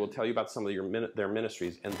staff, they will tell you about some of their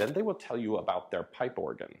ministries, and then they will tell you about their pipe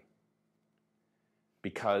organ.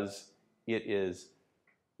 Because it is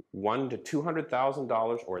 $100,000 to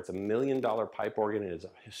 $200,000, or it's $1 million pipe organ, and it is a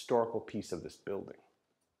historical piece of this building.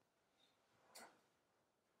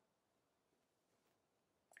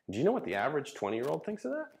 Do you know what the average 20-year-old thinks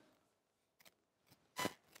of that?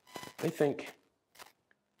 They think,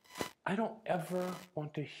 I don't ever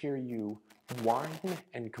want to hear you whine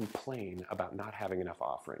and complain about not having enough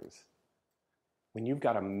offerings. When you've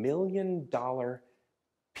got $1 million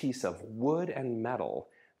piece of wood and metal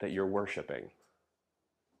that you're worshiping,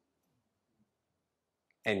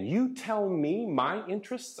 and you tell me my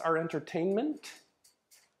interests are entertainment,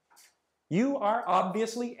 you are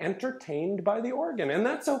obviously entertained by the organ, and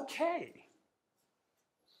that's okay.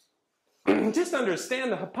 Just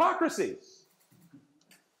understand the hypocrisy.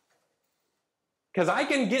 Because I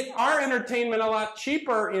can get our entertainment a lot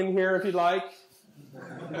cheaper in here if you'd like.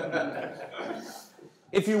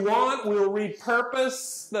 If you want, we'll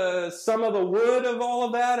repurpose some of the wood of all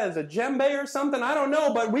of that as a djembe or something. I don't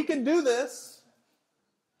know, but we could do this.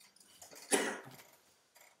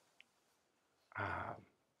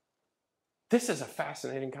 This is a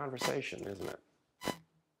fascinating conversation, isn't it?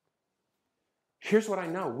 Here's what I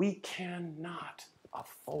know. We cannot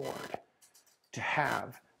afford to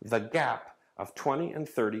have the gap of 20 and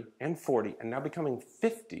 30 and 40 and now becoming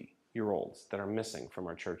 50-year-olds that are missing from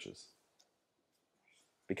our churches.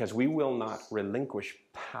 Because we will not relinquish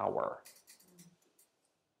power.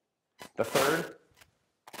 The third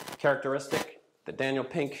characteristic that Daniel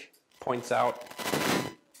Pink points out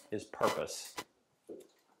is purpose.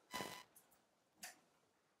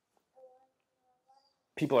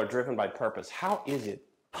 People are driven by purpose. How is it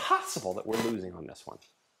possible that we're losing on this one?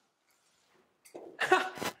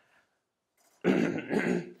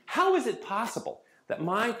 How is it possible that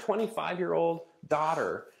my 25-year-old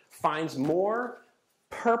daughter finds more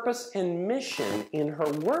purpose and mission in her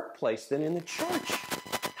workplace than in the church?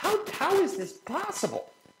 How is this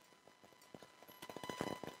possible?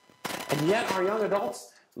 And yet our young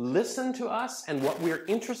adults listen to us and what we're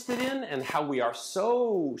interested in and how we are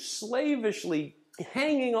so slavishly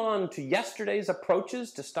hanging on to yesterday's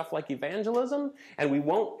approaches to stuff like evangelism, and we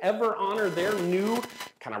won't ever honor their new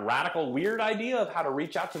kind of radical, weird idea of how to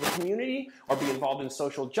reach out to the community or be involved in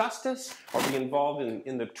social justice or be involved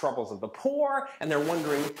in the troubles of the poor, and they're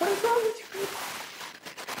wondering, what is wrong with you people?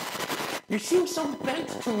 You seem so bent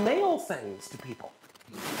to mail things to people.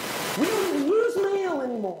 We don't even use mail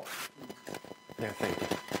anymore. They're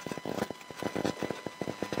thinking.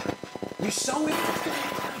 You're so interested in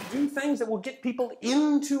do things that will get people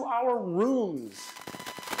into our rooms.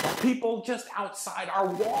 While people just outside our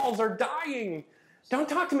walls are dying. Don't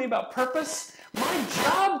talk to me about purpose. My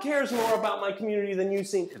job cares more about my community than you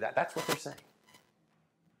seem to. That's what they're saying.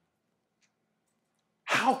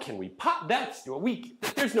 How can we pop that?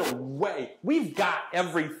 There's no way. We've got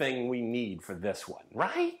everything we need for this one,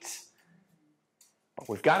 right? But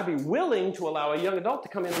we've got to be willing to allow a young adult to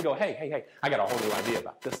come in and go, hey, I got a whole new idea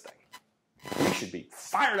about this thing. We should be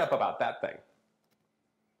fired up about that thing.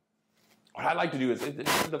 What I'd like to do is,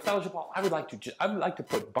 the fellowship hall, I would like to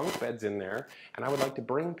put bunk beds in there, and I would like to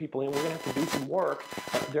bring people in. We're going to have to do some work,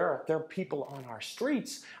 but there are people on our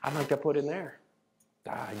streets I'd like to put in there.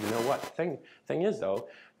 You know what? Thing is, though,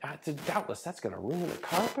 doubtless that's going to ruin the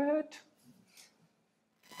carpet.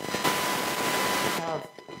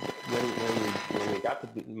 When we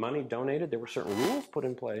got the money donated, there were certain rules put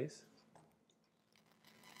in place.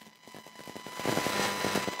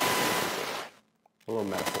 A little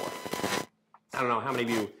metaphor. I don't know how many of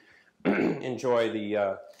you enjoy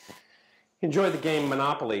the game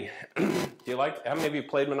Monopoly. How many of you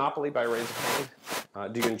played Monopoly by raise of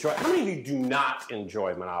hand? Do you enjoy? How many of you do not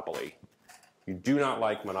enjoy Monopoly? You do not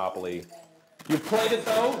like Monopoly. You've played it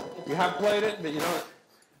though. You have played it, but you don't.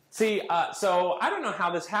 See, so I don't know how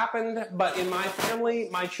this happened, but in my family,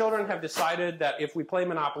 my children have decided that if we play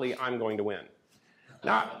Monopoly, I'm going to win.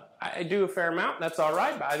 Now, I do a fair amount, that's all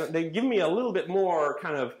right, but they give me a little bit more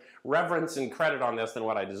kind of reverence and credit on this than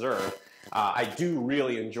what I deserve. I do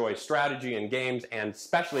really enjoy strategy and games, and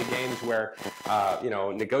especially games where,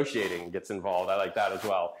 negotiating gets involved. I like that as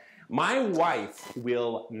well. My wife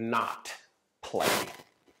will not play,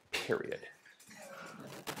 period.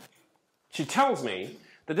 She tells me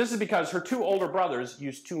that this is because her two older brothers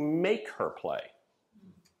used to make her play.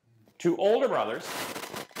 Two older brothers,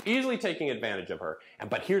 easily taking advantage of her.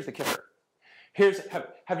 But here's the kicker.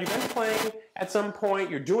 Have you been playing at some point,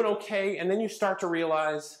 you're doing okay, and then you start to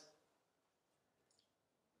realize,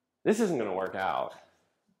 this isn't going to work out.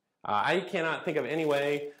 I cannot think of any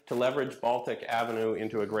way to leverage Baltic Avenue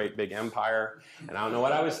into a great big empire. And I don't know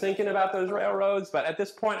what I was thinking about those railroads, but at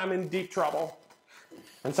this point I'm in deep trouble.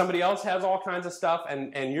 And somebody else has all kinds of stuff,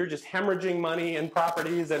 and you're just hemorrhaging money and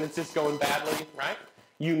properties, and it's just going badly, right?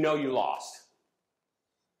 You know you lost.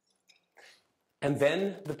 And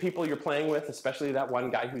then the people you're playing with, especially that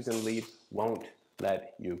one guy who's in lead, won't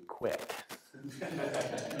let you quit.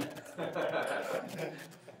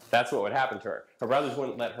 That's what would happen to her. Her brothers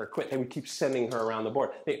wouldn't let her quit. They would keep sending her around the board.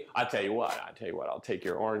 Hey, I'll tell you what, I'll take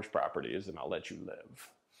your orange properties and I'll let you live.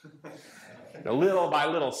 Little by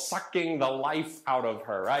little, sucking the life out of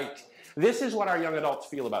her, right? This is what our young adults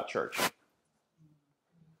feel about church.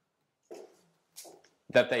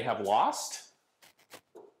 That they have lost,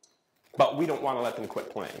 but we don't want to let them quit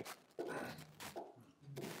playing.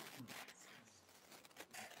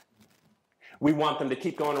 We want them to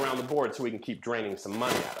keep going around the board so we can keep draining some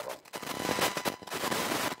money out of them.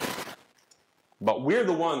 But we're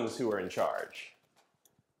the ones who are in charge.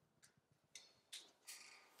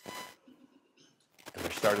 And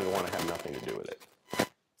they're starting to want to have nothing to do with it.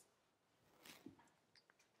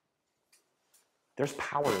 There's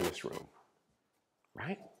power in this room,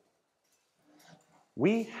 right?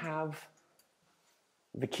 We have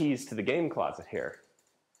the keys to the game closet here.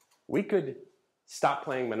 We could stop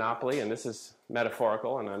playing Monopoly, and this is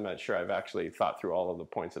metaphorical, and I'm not sure I've actually thought through all of the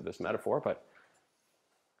points of this metaphor, but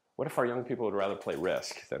what if our young people would rather play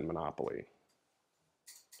Risk than Monopoly?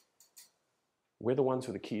 We're the ones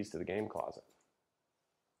with the keys to the game closet.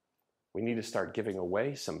 We need to start giving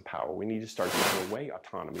away some power. We need to start giving away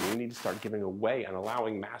autonomy. We need to start giving away and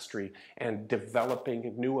allowing mastery and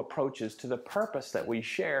developing new approaches to the purpose that we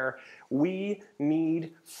share. We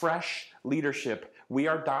need fresh leadership. We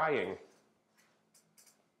are dying.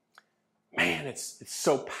 Man, it's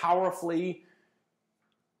so powerfully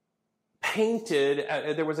painted.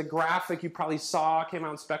 There was a graphic you probably saw, came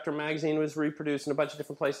out in Spectrum magazine, was reproduced in a bunch of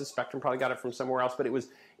different places. Spectrum probably got it from somewhere else, but it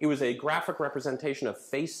was a graphic representation of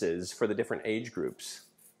faces for the different age groups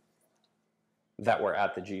that were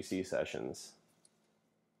at the GC sessions.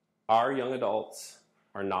 Our young adults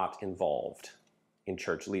are not involved in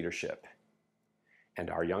church leadership, and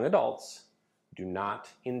our young adults do not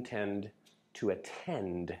intend to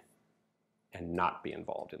attend and not be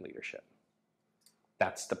involved in leadership.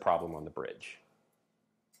 That's the problem on the bridge.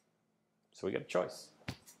 So we got a choice.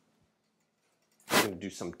 We're going to do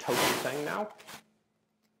some token thing now.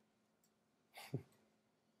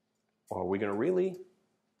 Or are we going to really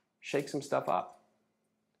shake some stuff up?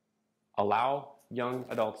 Allow young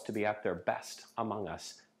adults to be at their best among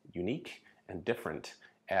us, unique and different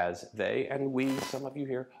as they and we, some of you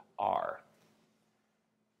here, are.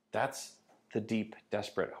 That's the deep,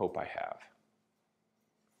 desperate hope I have.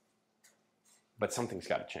 But something's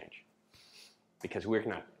got to change, because we're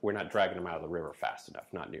not dragging them out of the river fast enough,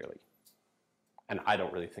 not nearly. And I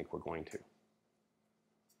don't really think we're going to.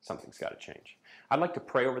 Something's got to change. I'd like to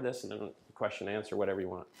pray over this and then question, answer, whatever you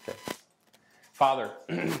want. Okay. Father,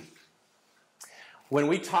 when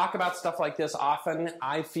we talk about stuff like this often,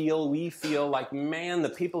 we feel like, man, the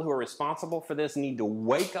people who are responsible for this need to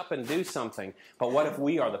wake up and do something. But what if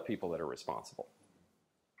we are the people that are responsible?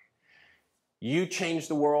 You change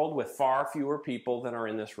the world with far fewer people than are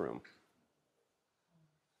in this room.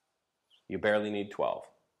 You barely need 12.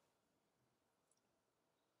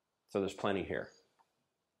 So there's plenty here.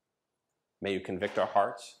 May you convict our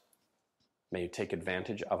hearts. May you take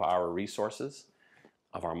advantage of our resources,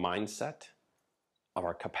 of our mindset, of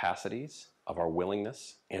our capacities, of our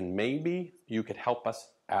willingness. And maybe you could help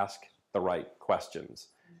us ask the right questions.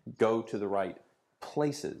 Go to the right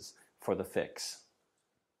places for the fix.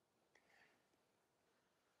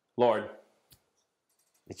 Lord,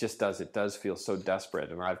 it does feel so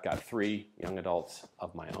desperate, and I've got 3 young adults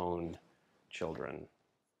of my own children.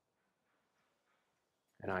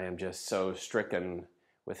 And I am just so stricken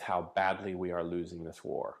with how badly we are losing this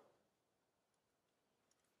war.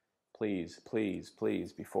 Please, please,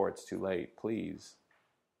 please, before it's too late, please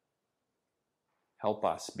help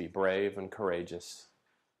us be brave and courageous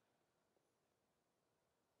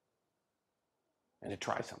and to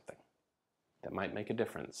try something that might make a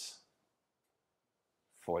difference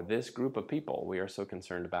for this group of people we are so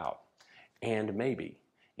concerned about. And maybe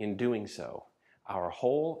in doing so, our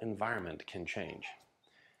whole environment can change.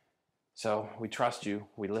 So we trust you,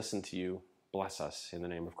 we listen to you. Bless us in the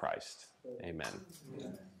name of Christ. Amen. Yeah.